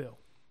I would feel.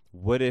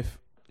 What if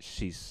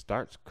she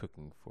starts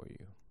cooking for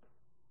you?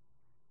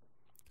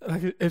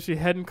 Like if she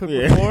hadn't cooked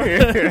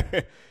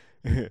before,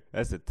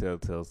 That's a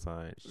telltale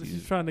sign.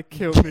 she's trying to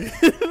kill me. Is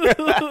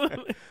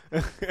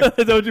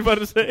that what you about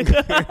to say?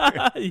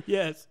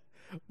 Yes,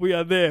 we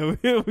are there.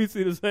 We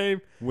see the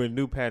same. When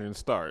new patterns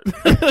start.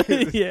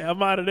 Yeah,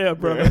 I'm out of there,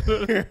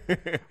 brother.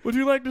 Would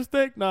you like the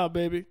steak? Nah,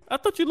 baby. I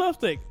thought you loved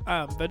steak.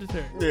 I'm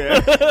vegetarian.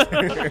 Yeah.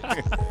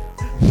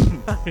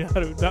 I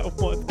do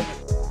not want that.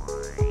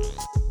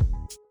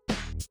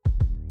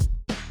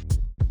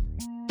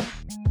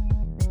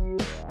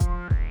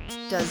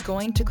 Does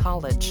going to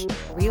college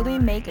really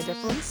make a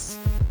difference?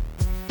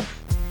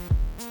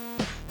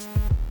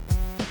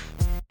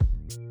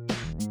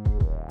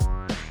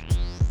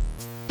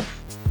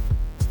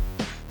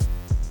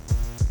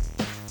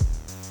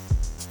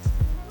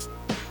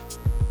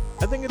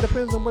 I think it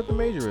depends on what the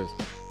major is.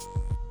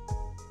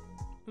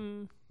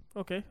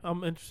 Okay,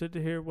 I'm interested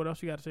to hear what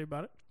else you got to say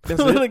about it. That's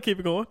it? Keep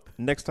it going.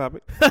 Next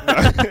topic.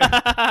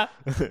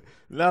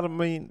 Not, I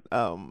mean,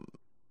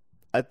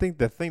 I think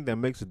the thing that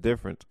makes a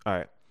difference. All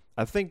right,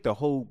 I think the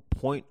whole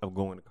point of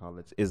going to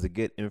college is to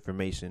get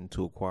information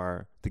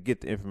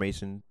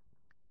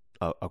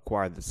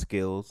acquire the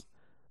skills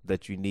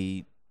that you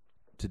need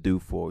to do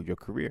for your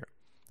career.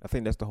 I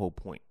think that's the whole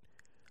point.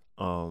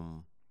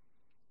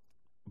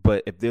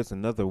 But if there's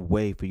another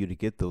way for you to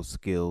get those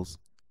skills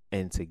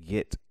and to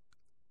get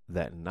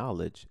that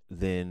knowledge,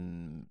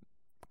 then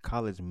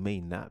college may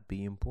not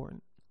be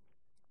important.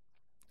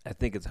 I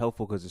think it's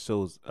helpful because it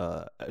shows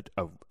a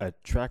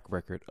track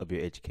record of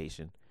your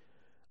education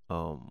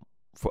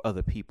for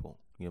other people.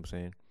 You know what I'm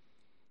saying?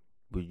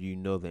 But you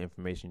know the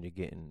information you're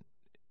getting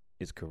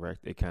is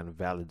correct. It kind of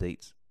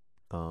validates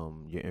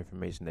your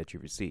information that you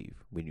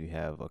receive when you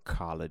have a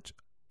college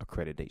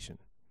accreditation.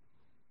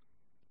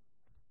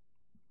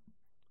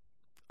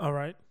 All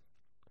right.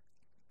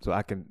 So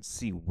I can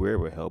see where it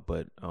would help,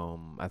 but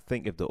I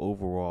think if the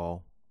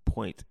overall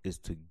point is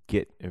to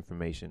get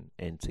information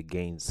and to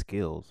gain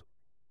skills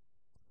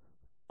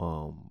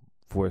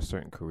for a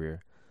certain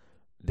career,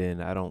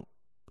 then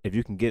if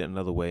you can get it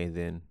another way,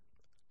 then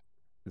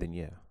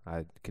yeah,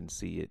 I can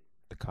see it,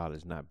 the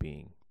college not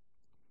being,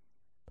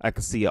 I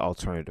can see an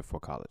alternative for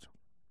college.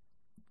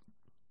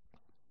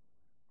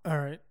 All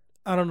right.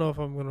 I don't know if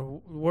I'm going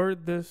to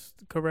word this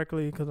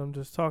correctly because I'm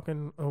just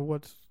talking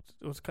what's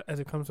as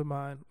it comes to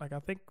mind. Like, I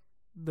think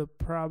the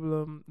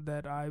problem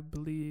that I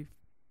believe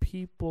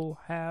people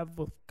have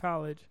with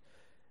college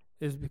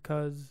is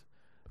because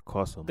It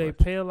costs so they much.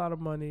 pay a lot of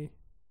money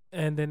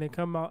and then they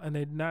come out and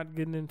they're not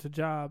getting into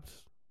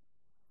jobs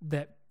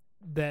that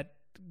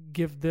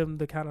give them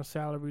the kind of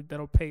salary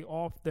that'll pay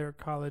off their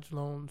college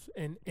loans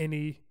in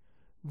any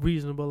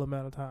reasonable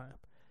amount of time.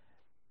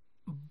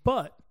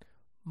 But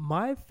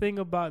my thing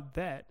about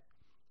that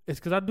is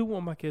because I do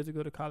want my kids to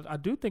go to college. I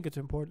do think it's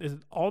important. Is it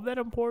all that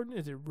important?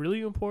 Is it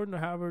really important? Or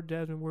however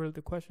Jasmine worded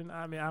the question.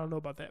 I mean, I don't know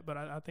about that, but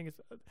I think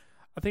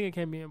it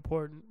can be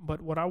important.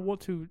 But what I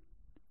want to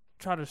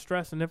try to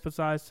stress and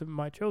emphasize to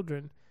my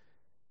children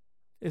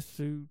is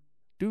to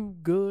do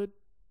good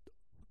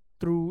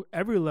through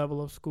every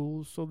level of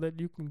school so that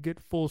you can get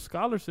full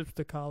scholarships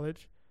to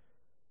college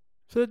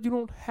so that you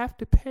don't have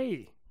to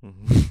pay.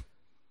 Mm-hmm.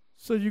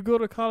 So you go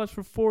to college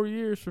for 4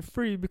 years for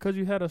free because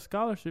you had a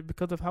scholarship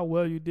because of how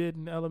well you did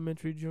in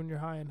elementary, junior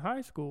high, and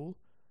high school.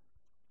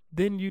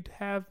 Then you'd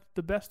have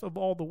the best of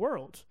all the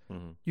worlds.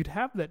 Mm-hmm. You'd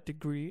have that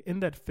degree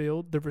in that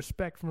field, the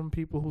respect from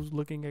people who's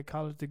looking at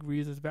college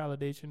degrees as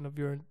validation of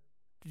your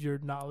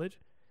knowledge,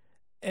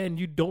 and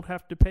you don't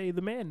have to pay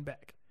the man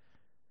back.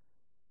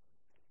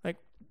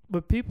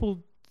 But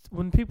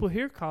when people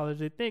hear college,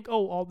 they think,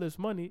 oh, all this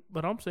money.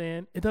 But I'm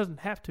saying it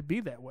doesn't have to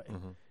be that way.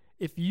 Mm-hmm.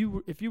 If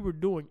you were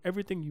doing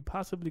everything you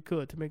possibly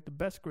could to make the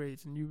best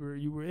grades, and you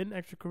were in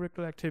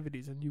extracurricular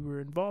activities, and you were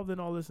involved in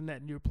all this and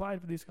that, and you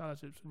applied for these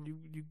scholarships, and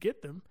you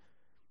get them,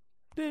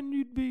 then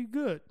you'd be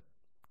good.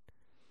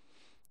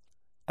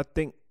 I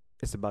think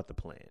it's about the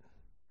plan.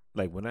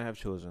 like when I have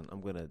children,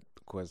 I'm gonna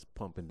of course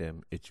pumping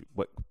them.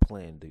 What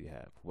plan do you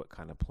have? What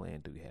kind of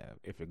plan do you have?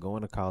 If you're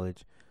going to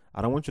college,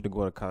 I don't want you to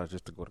go to college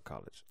just to go to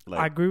college. Like,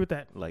 I agree with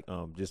that. Like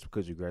just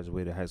because you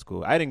graduated high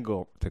school, I didn't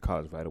go to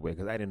college right away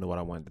because I didn't know what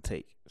I wanted to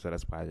take. So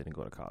that's why I didn't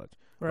go to college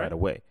right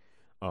away.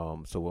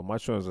 So what my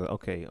children said,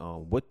 okay,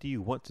 what do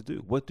you want to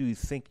do? What do you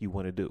think you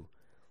want to do?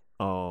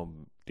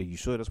 Are you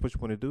sure that's what you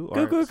want to do?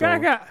 Goo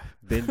gaga.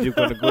 Then you're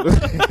gonna go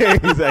to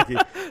exactly.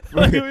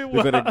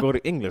 You're gonna go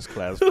to English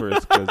class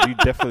first because you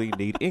definitely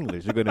need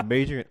English. You're gonna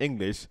major in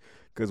English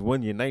because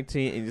when you're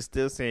 19 and you're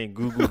still saying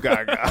goo goo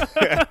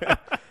gaga,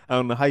 I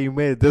don't know how you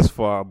made it this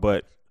far,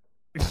 but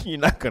you're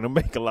not gonna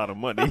make a lot of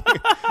money.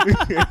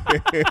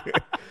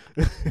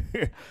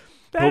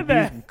 Hope you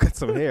can cut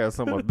some hair or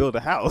something or build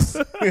a house.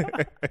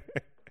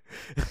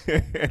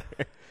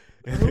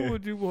 Who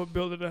would you want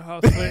building a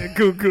house playing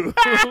goo goo?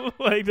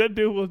 Like, that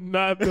dude will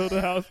not build a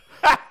house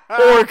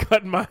or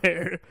cut my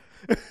hair.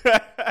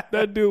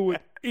 That dude would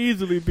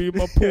easily be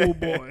my pool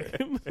boy.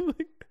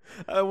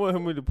 I want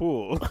him in the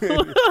pool.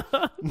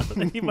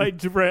 He might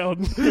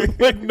drown.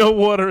 Like, no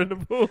water in the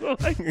pool.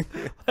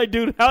 Like,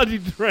 dude, how'd you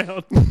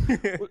drown?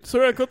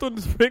 Sir, I cut on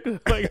the sprinkler.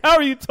 Like, how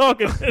are you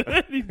talking?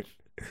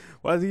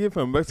 Why does he give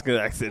him a Mexican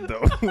accent,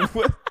 though?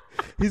 What?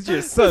 He's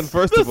your son,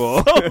 first of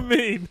all. So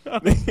mean.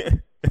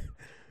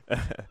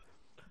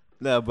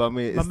 No, but I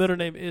mean, my middle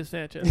name is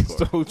Sanchez. It's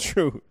so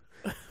true.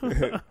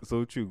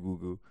 So true,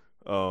 Google.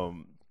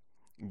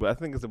 But I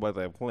think it's about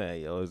that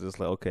plan, yo. It's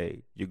just like,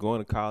 okay, you're going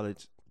to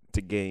college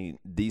to gain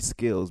these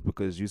skills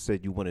because you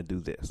said you want to do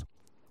this.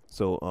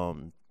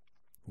 So,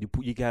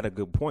 you got a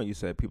good point. You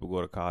said people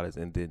go to college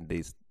and then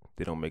they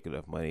don't make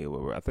enough money or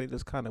whatever. I think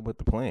that's kind of what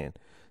the plan.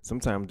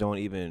 Sometimes don't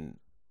even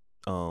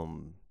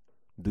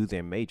do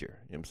their major.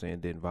 You know what I'm saying?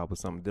 They're involved with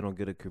something. They don't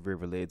get a career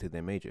related to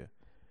their major.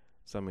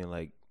 So I mean,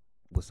 like,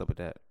 what's up with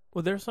that?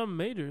 Well, there's some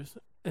majors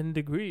and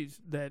degrees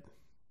that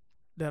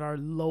are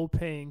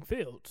low-paying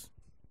fields.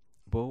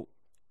 Well,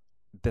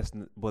 that's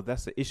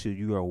the issue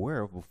you are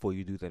aware of before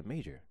you do that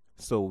major.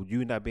 So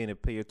you not being able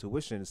to pay your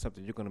tuition is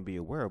something you're going to be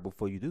aware of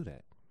before you do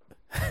that.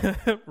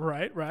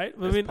 Right.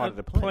 That's I mean, part of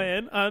the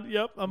plan.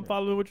 I'm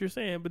following what you're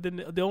saying. But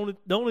then the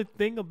only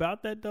thing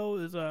about that though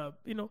is I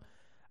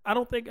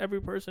don't think every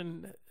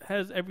person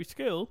has every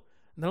skill,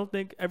 and I don't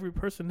think every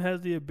person has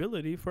the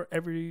ability for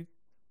every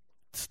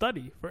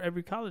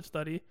college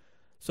study.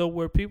 So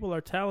where people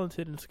are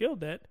talented and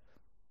skilled at,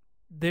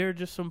 there are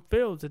just some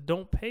fields that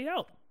don't pay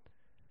out.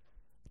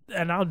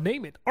 And I'll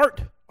name it.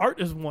 Art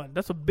is one.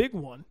 That's a big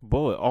one.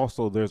 But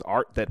also there's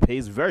art that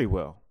pays very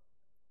well.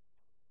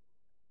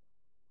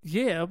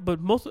 Yeah,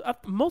 but most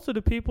of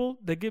the people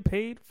that get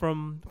paid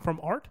from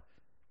art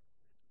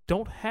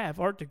don't have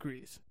art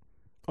degrees.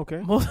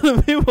 Okay. Most of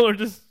the people are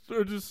just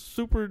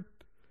super.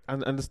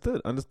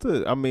 Understood.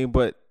 I mean,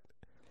 but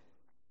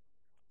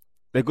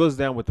it goes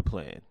down with the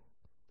plan.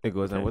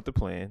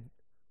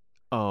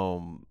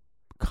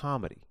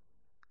 Comedy.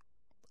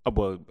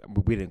 Well,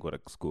 we didn't go to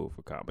school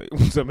for comedy.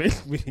 So maybe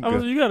we didn't go.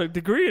 You got a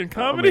degree in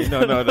comedy?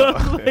 No.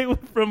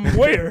 Like, from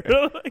where?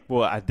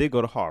 Well, I did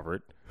go to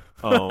Harvard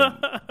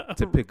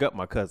to pick up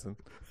my cousin.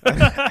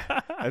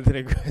 I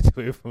didn't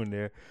graduate from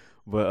there,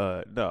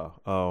 but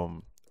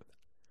no.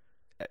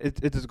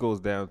 It just goes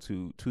down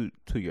to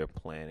your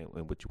plan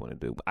and what you want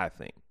to do. I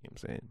think, you know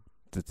what I'm saying,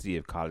 to see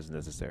if college is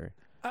necessary.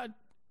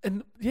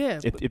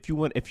 If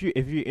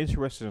you're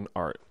interested in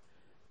art,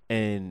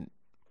 and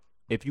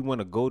if you want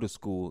to go to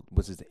school,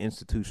 which is the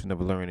institution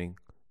of learning,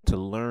 to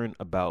learn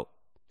about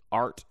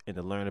art and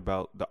to learn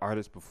about the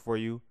artists before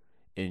you,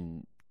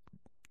 and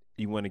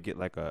you want to get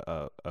like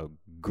a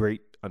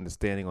great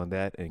understanding on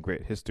that and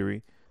great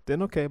history,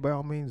 then okay, by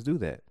all means do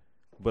that.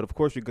 But of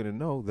course, you're going to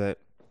know that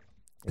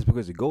it's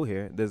because you go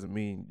here doesn't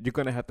mean you're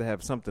going to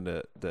have something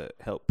to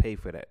help pay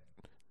for that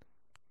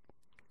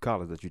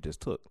college that you just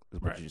took,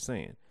 is what you're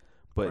saying.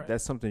 But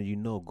that's something you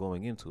know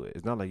going into it.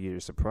 It's not like you're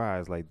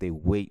surprised, like they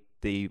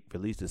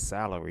release the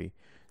salary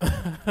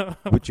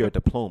with your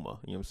diploma.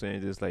 You know what I'm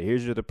saying? Just like,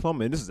 here's your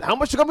diploma, and this is how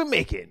much you're going to be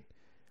making.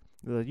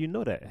 You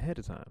know that ahead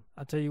of time.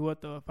 I'll tell you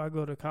what, though, if I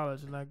go to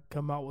college and I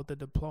come out with a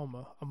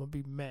diploma, I'm going to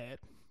be mad.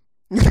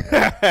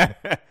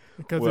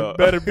 Because it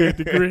better be a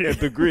degree. A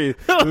degree.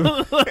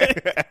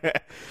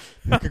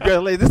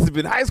 Congratulations, this has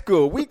been high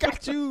school. We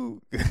got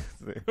you.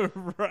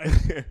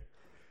 Right.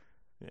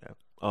 Yeah.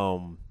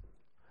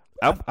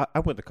 I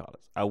went to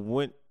college.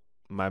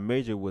 My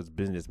major was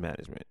business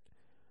management.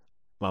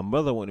 My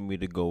mother wanted me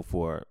to go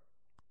for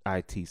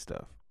IT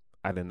stuff.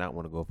 I did not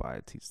want to go for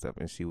IT stuff,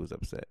 and she was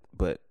upset.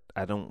 But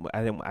I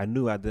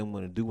knew I didn't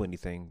want to do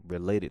anything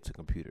related to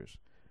computers.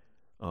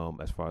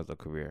 As far as a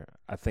career,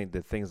 I think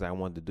the things I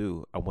wanted to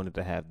do, I wanted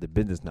to have the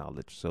business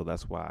knowledge. So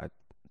that's why I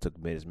took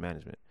business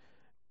management.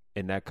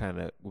 And that kind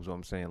of was what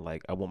I'm saying.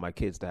 Like, I want my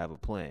kids to have a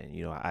plan.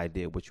 You know, an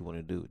idea what you want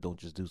to do. Don't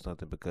just do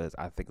something because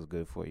I think it's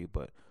good for you,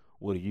 but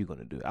what are you going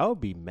to do? I would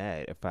be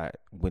mad if I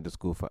went to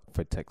school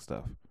for tech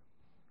stuff.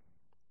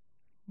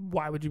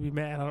 Why would you be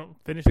mad? I don't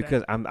finish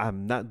because that.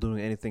 I'm not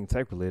doing anything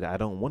tech related. I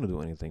don't want to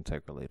do anything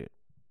tech related.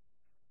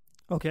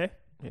 Okay.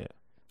 Yeah.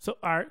 So,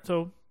 all right.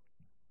 So,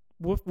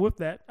 with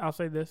that, I'll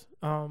say this.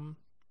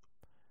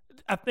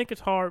 I think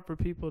it's hard for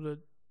people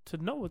to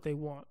know what they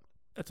want.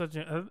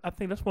 I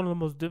think that's one of the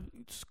most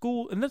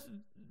school, and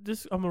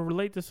this I'm gonna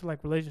relate this to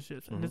like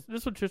relationships, and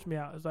this what trips me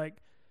out is like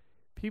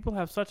people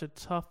have such a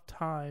tough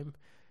time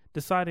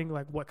deciding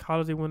like what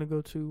college they want to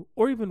go to,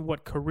 or even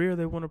what career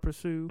they want to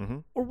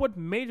pursue, or what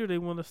major they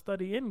want to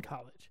study in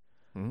college.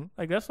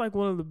 Like that's like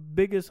one of the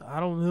biggest.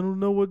 I don't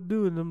know what to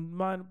do in the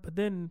mind. But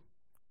then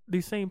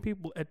these same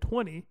people at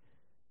 20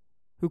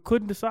 who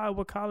couldn't decide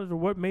what college or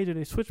what major,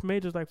 they switched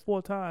majors like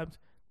 4 times.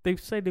 They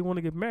say they want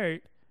to get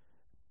married,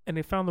 and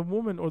they found the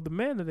woman or the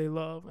man that they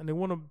love, and they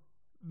want to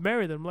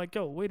marry them. Like,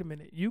 yo, wait a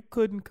minute, you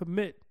couldn't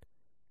commit.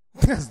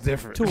 That's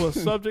different to a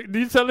subject.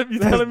 You telling me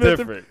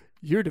different.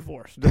 You're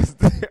divorced.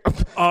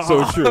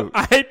 So true.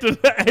 I hate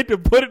to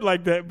put it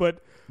like that,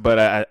 but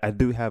I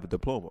do have a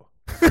diploma.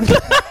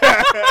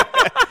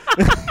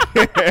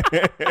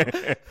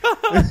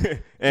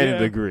 And a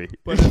degree.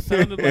 But it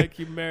sounded like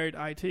you married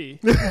IT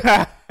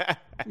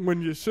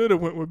when you should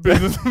have went with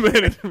business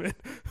management.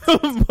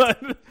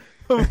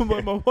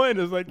 but my point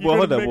is like, well,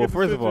 hold up. Well,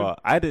 first of all,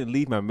 I didn't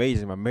leave my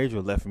major. My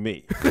major left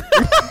me.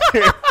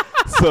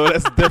 So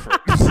that's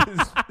different.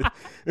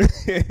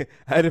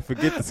 I didn't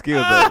forget the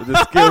skills.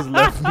 The skills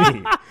left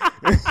me.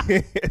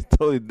 It's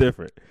totally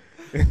different.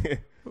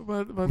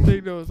 My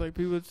thing though is like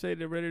people would say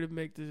they're ready to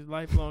make these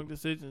lifelong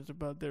decisions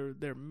about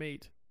their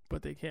mate,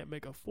 but they can't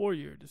make a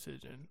 4-year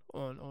decision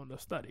on the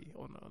study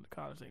on the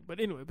college thing. But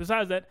anyway,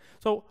 besides that,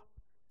 so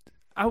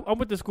I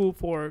went to school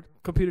for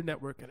computer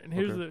networking, and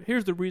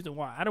here's the reason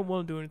why I don't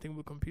want to do anything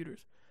with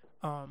computers.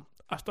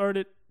 I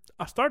started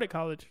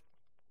college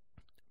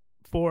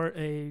for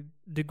a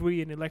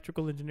degree in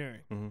electrical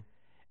engineering,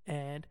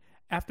 and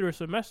after a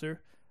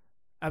semester,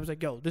 I was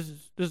like, "Yo, this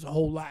is a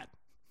whole lot."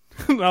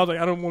 I was like,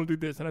 I don't want to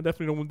do this, and I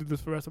definitely don't want to do this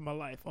for the rest of my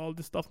life. All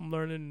this stuff I'm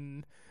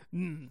learning,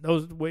 that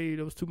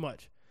was too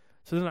much.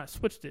 So then I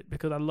switched it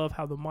because I love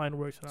how the mind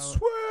works. And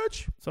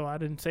Switch. So I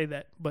didn't say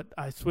that, but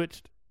I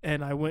switched,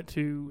 and I went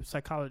to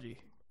psychology.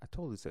 I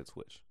totally said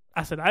switch.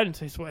 I said I didn't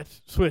say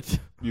switch.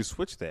 You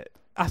switched that.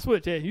 I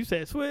switched. Yeah, you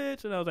said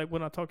switch, and I was like,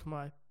 when I talked to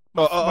my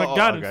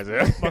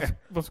guidance,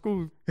 my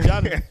school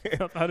guidance,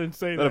 I didn't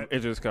say that.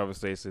 Interesting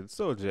conversation.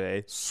 So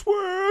Jay,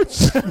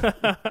 switch.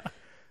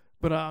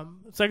 But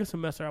second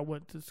semester, I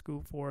went to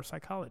school for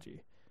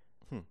psychology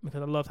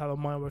because I loved how the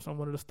mind works. I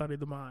wanted to study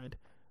the mind.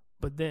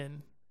 But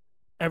then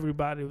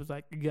everybody was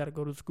like, you got to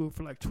go to school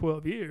for like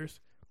 12 years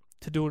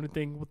to do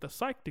anything with a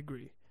psych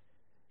degree.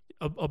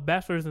 A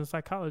bachelor's in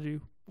psychology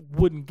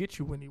wouldn't get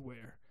you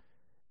anywhere.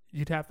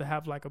 You'd have to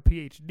have like a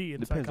PhD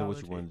in psychology. Depends on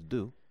what you wanted to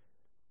do.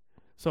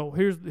 So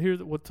here's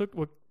what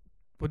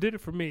did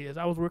it for me is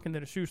I was working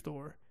at a shoe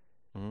store,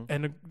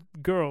 and a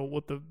girl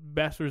with the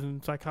bachelor's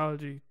in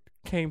psychology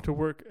came to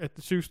work at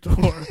the shoe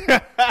store,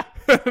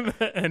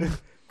 and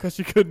because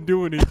she couldn't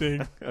do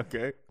anything,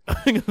 okay,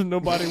 because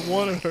nobody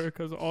wanted her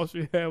because all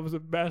she had was a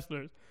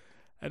bachelor's,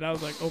 and I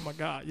was like, oh my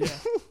god, yeah.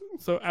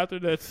 So after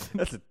that's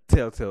a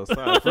telltale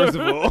sign. First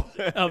of all,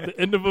 at the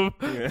end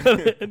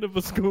of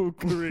a school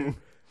career.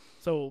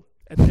 So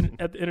at the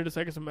end of the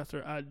second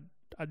semester,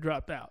 I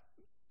dropped out,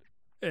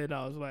 and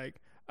I was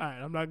like, all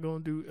right, I'm not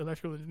going to do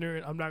electrical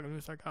engineering. I'm not going to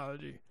do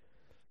psychology.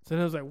 So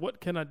then I was like,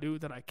 what can I do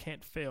that I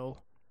can't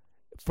fail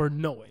for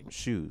knowing?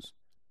 Shoes.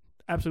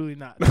 Absolutely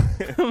not.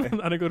 I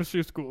didn't go to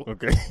shoe school.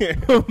 Okay.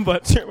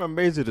 But turn my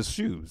major to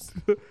shoes.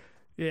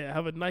 Yeah, I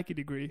have a Nike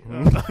degree.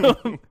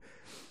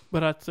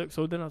 But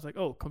then I was like,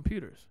 oh,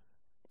 computers.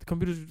 The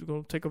computers are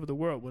going to take over the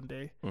world one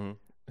day. And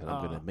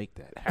I'm going to make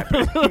that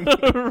happen.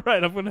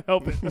 Right, I'm going to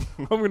help it.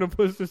 I'm going to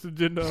push this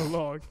agenda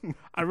along.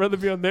 I'd rather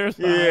be on their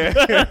side.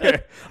 Yeah.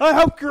 I'll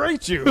help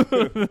create you.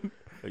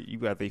 You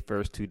got the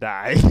first to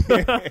die.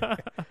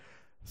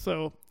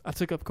 So I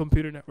took up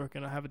computer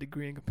networking. I have a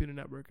degree in computer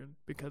networking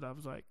because I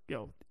was like,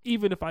 yo,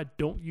 even if I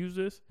don't use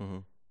this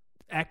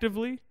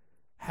actively,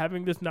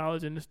 having this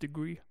knowledge and this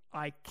degree,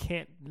 I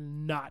can't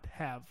not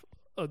have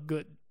a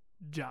good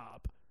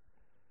job.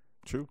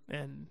 True.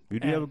 And you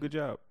do have a good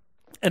job.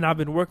 And I've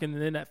been working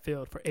in that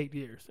field for 8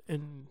 years,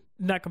 in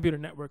not computer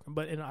networking,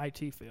 but in the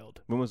IT field.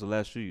 When was the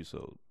last shoe you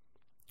sold?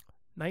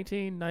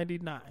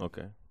 1999.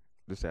 Okay.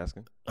 Just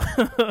asking.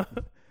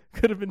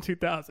 Could have been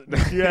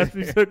 2000. You asked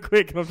me so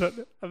quick. I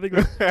think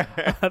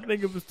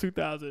it was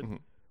 2000,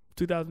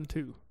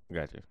 2002.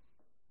 Gotcha.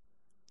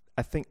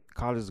 I think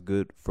college is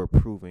good for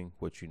proving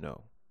what you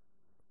know.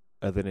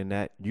 Other than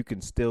that, you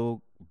can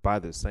still buy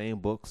the same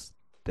books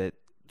that's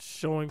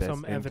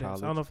some evidence.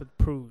 College. I don't know if it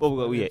proves.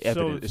 Oh, yeah,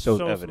 evidence. It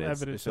shows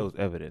evidence. It shows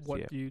evidence.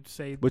 What you'd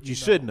say, but you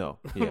should know.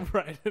 Yeah.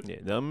 Right. Yeah,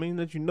 that mean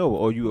that you know,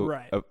 or you,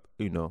 right.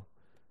 You know.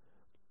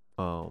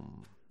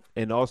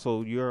 And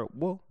also your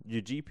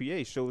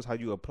GPA shows how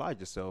you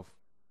applied yourself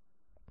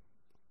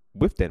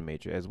with that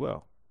major as well. You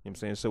know what I'm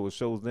saying? So it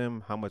shows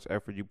them how much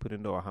effort you put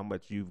into or how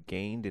much you've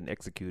gained and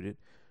executed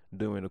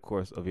during the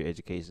course of your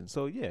education.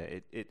 So yeah,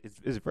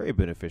 it's very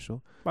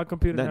beneficial. My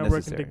computer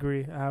networking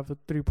degree, I have a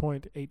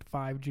 3.85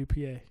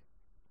 GPA.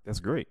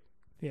 That's great.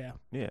 Yeah.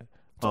 Yeah.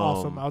 It's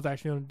awesome. I was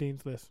actually on the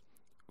dean's list.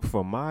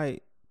 For my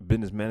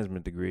business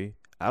management degree.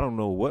 I don't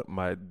know what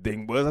my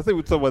thing was. I think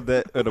we talked about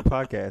that in the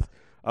podcast.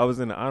 I was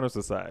in the honor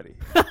society.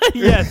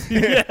 yes.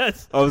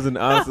 I was in the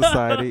honor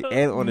society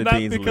and on the Not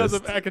dean's because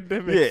list. of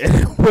academics.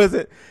 Yeah, it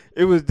wasn't.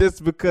 It was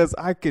just because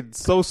I could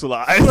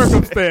socialize.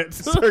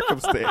 Circumstance.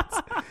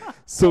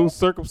 So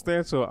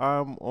circumstantial.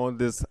 I'm on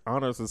this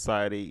honor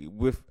society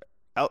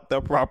without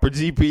the proper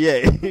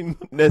GPA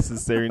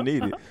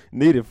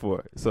needed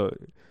for it. So,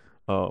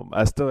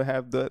 I still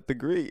have the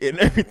degree and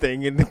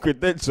everything in the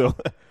credential.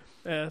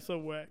 Yeah, so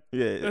whack.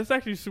 Yeah, That's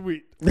actually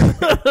sweet.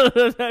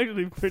 That's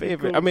actually pretty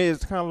favorite. cool. I mean,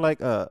 it's kind of like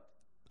a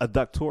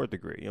doctorate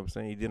degree. You know what I'm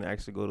saying? You didn't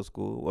actually go to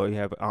school, or you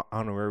have an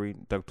honorary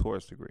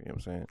doctorate degree. You know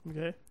what I'm saying?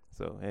 Okay.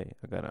 So hey,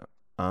 I got an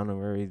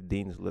honorary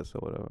dean's list or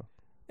whatever.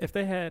 If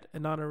they had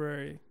an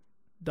honorary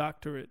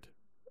doctorate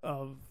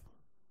of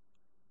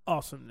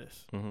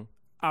awesomeness, Mm-hmm.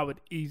 I would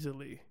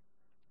easily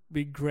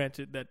be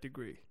granted that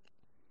degree.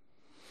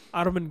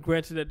 I'd have been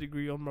granted that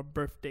degree on my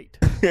birth date.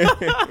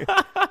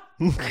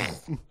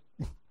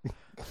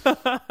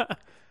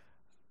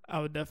 I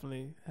would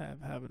definitely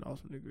have an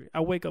awesome degree. I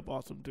wake up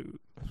awesome, dude.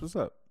 That's what's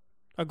up.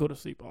 I go to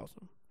sleep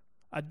awesome.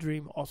 I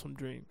dream awesome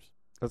dreams.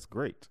 That's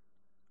great.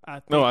 I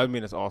think No, I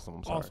mean it's awesome.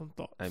 I'm sorry. awesome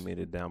thoughts. I made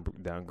it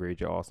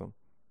downgrade your awesome.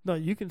 No,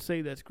 you can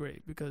say that's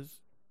great because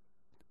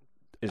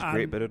Is I'm-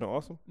 great better than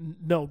awesome?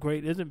 no,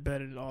 great isn't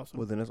better than awesome.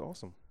 Well, then it's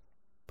awesome.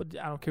 But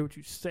I don't care what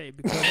you say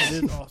because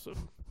it is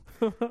awesome.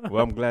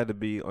 Well, I'm glad to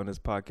be on this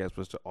podcast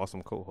with such an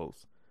awesome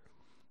co-host.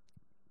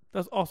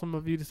 That's awesome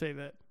of you to say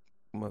that.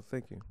 Well,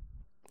 thank you.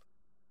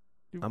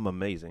 You- I'm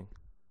amazing.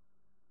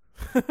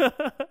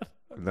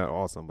 Not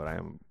awesome, but I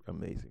am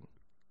amazing.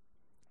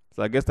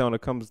 So I guess that when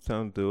it comes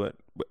time to it,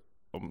 but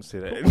I'm gonna say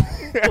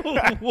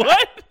that.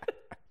 What?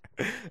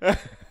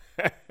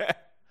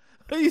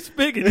 Are you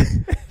speaking?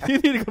 You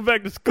need to go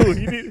back to school.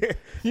 You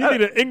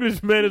need an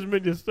English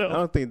management I yourself.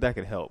 don't think that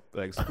could help.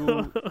 Like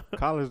school,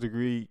 college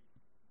degree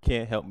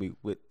can't help me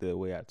with the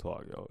way I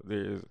talk, yo.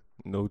 There's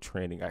no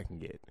training I can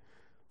get.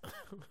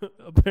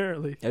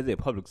 Apparently. I did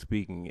public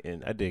speaking,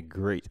 and I did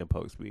great in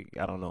public speaking.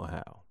 I don't know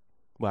how.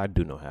 Well, I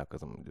do know how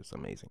because I'm just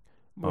amazing.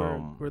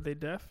 Were they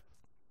deaf?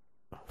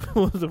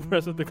 Was the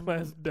rest of the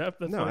class deaf?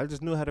 That's No, why- I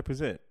just knew how to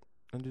present.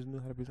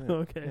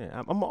 Okay.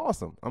 Yeah, I'm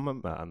awesome. I'm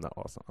not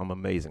awesome. I'm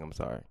amazing. I'm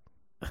sorry.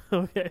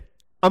 Okay.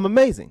 I'm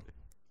amazing.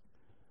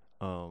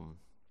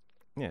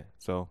 Yeah.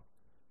 So,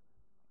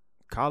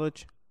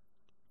 college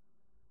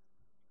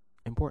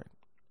important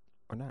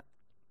or not?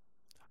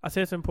 I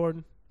say it's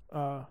important.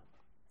 I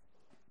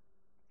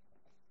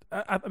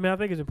mean, I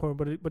think it's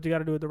important, but you got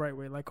to do it the right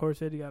way. Like Corey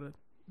said, you got to.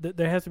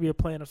 There has to be a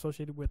plan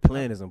associated with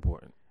Plan is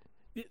important.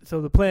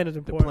 So the plan is The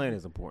important. plan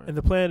is important. And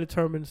the plan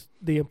determines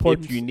the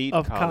importance if you need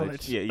of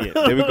college. Yeah.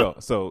 There we go.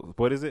 So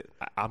what is it?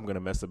 I'm gonna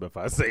mess up if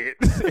I say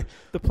it.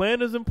 The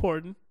plan is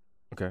important.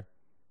 Okay.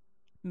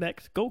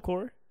 Next, go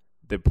Corey.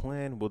 The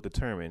plan will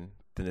determine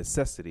the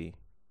necessity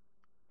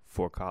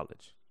for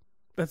college.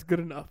 That's good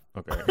enough.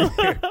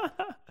 Okay.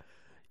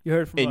 You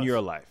heard from In us.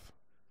 your life,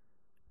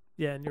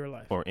 Yeah, in your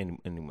life. or in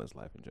anyone's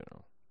life in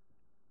general.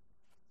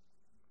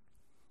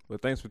 Well,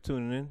 thanks for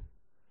tuning in.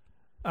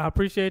 I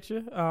appreciate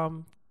you.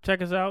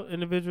 Check us out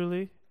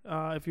individually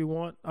if you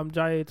want. I'm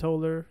Jaye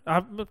Toller.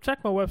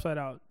 Check my website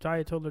out,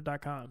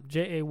 jayetoller.com.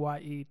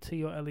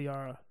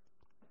 JAYETOLER.com.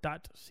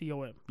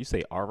 You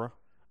say Ara?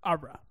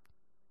 Ara.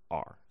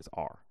 R. It's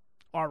R.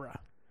 Ara.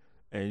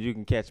 And you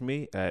can catch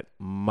me at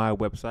my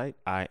website,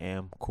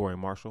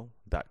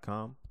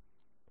 IamCoreyMarshall.com.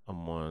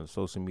 I'm on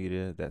social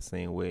media that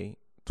same way,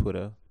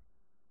 Twitter,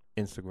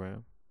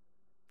 Instagram.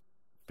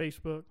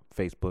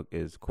 Facebook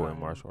is Corey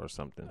Marshall or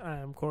something. I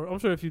am Corey. I'm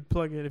sure if you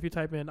plug in, if you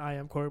type in I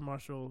am Corey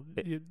Marshall,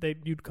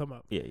 you'd come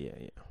up. Yeah.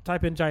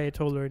 Type in Jaye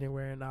Toller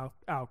anywhere and I'll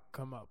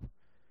come up.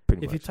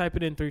 Pretty If much. you type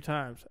it in 3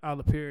 times, I'll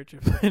appear at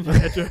your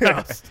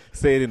house.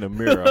 Say it in the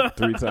mirror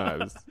 3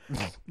 times.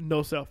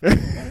 No selfie.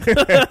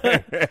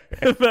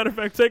 As a matter of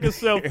fact, take a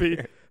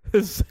selfie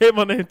and say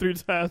my name 3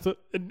 times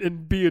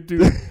and be a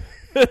dude.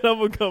 And I'm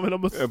going to come and I'm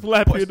going to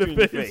slap you in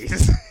the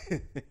face.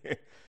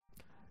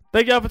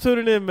 Thank y'all for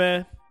tuning in,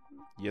 man.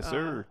 Yes,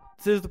 sir.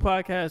 This is the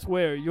podcast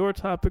where your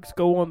topics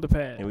go on the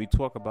pad. And we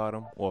talk about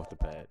them off the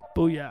pad.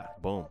 Booyah.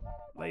 Boom.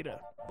 Later.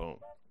 Boom.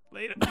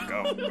 Later.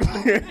 Go.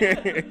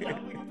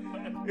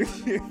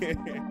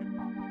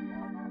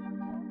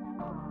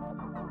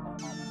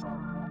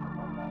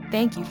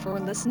 Thank you for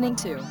listening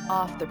to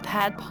Off the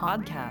Pad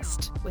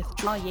Podcast with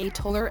Jaye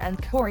Toller and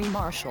Corey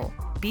Marshall.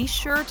 Be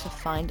sure to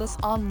find us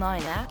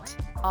online at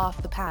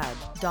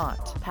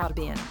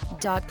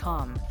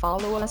offthepad.podbean.com.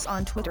 Follow us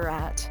on Twitter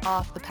at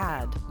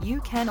offthepad. You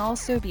can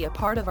also be a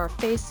part of our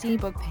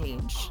Facebook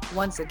page.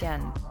 Once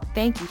again,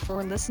 thank you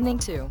for listening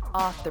to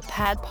Off the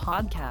Pad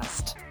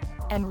Podcast.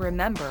 And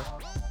remember,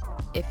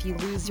 if you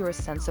lose your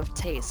sense of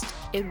taste,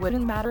 it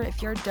wouldn't matter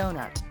if your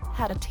donut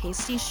had a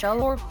tasty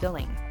shell or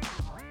filling.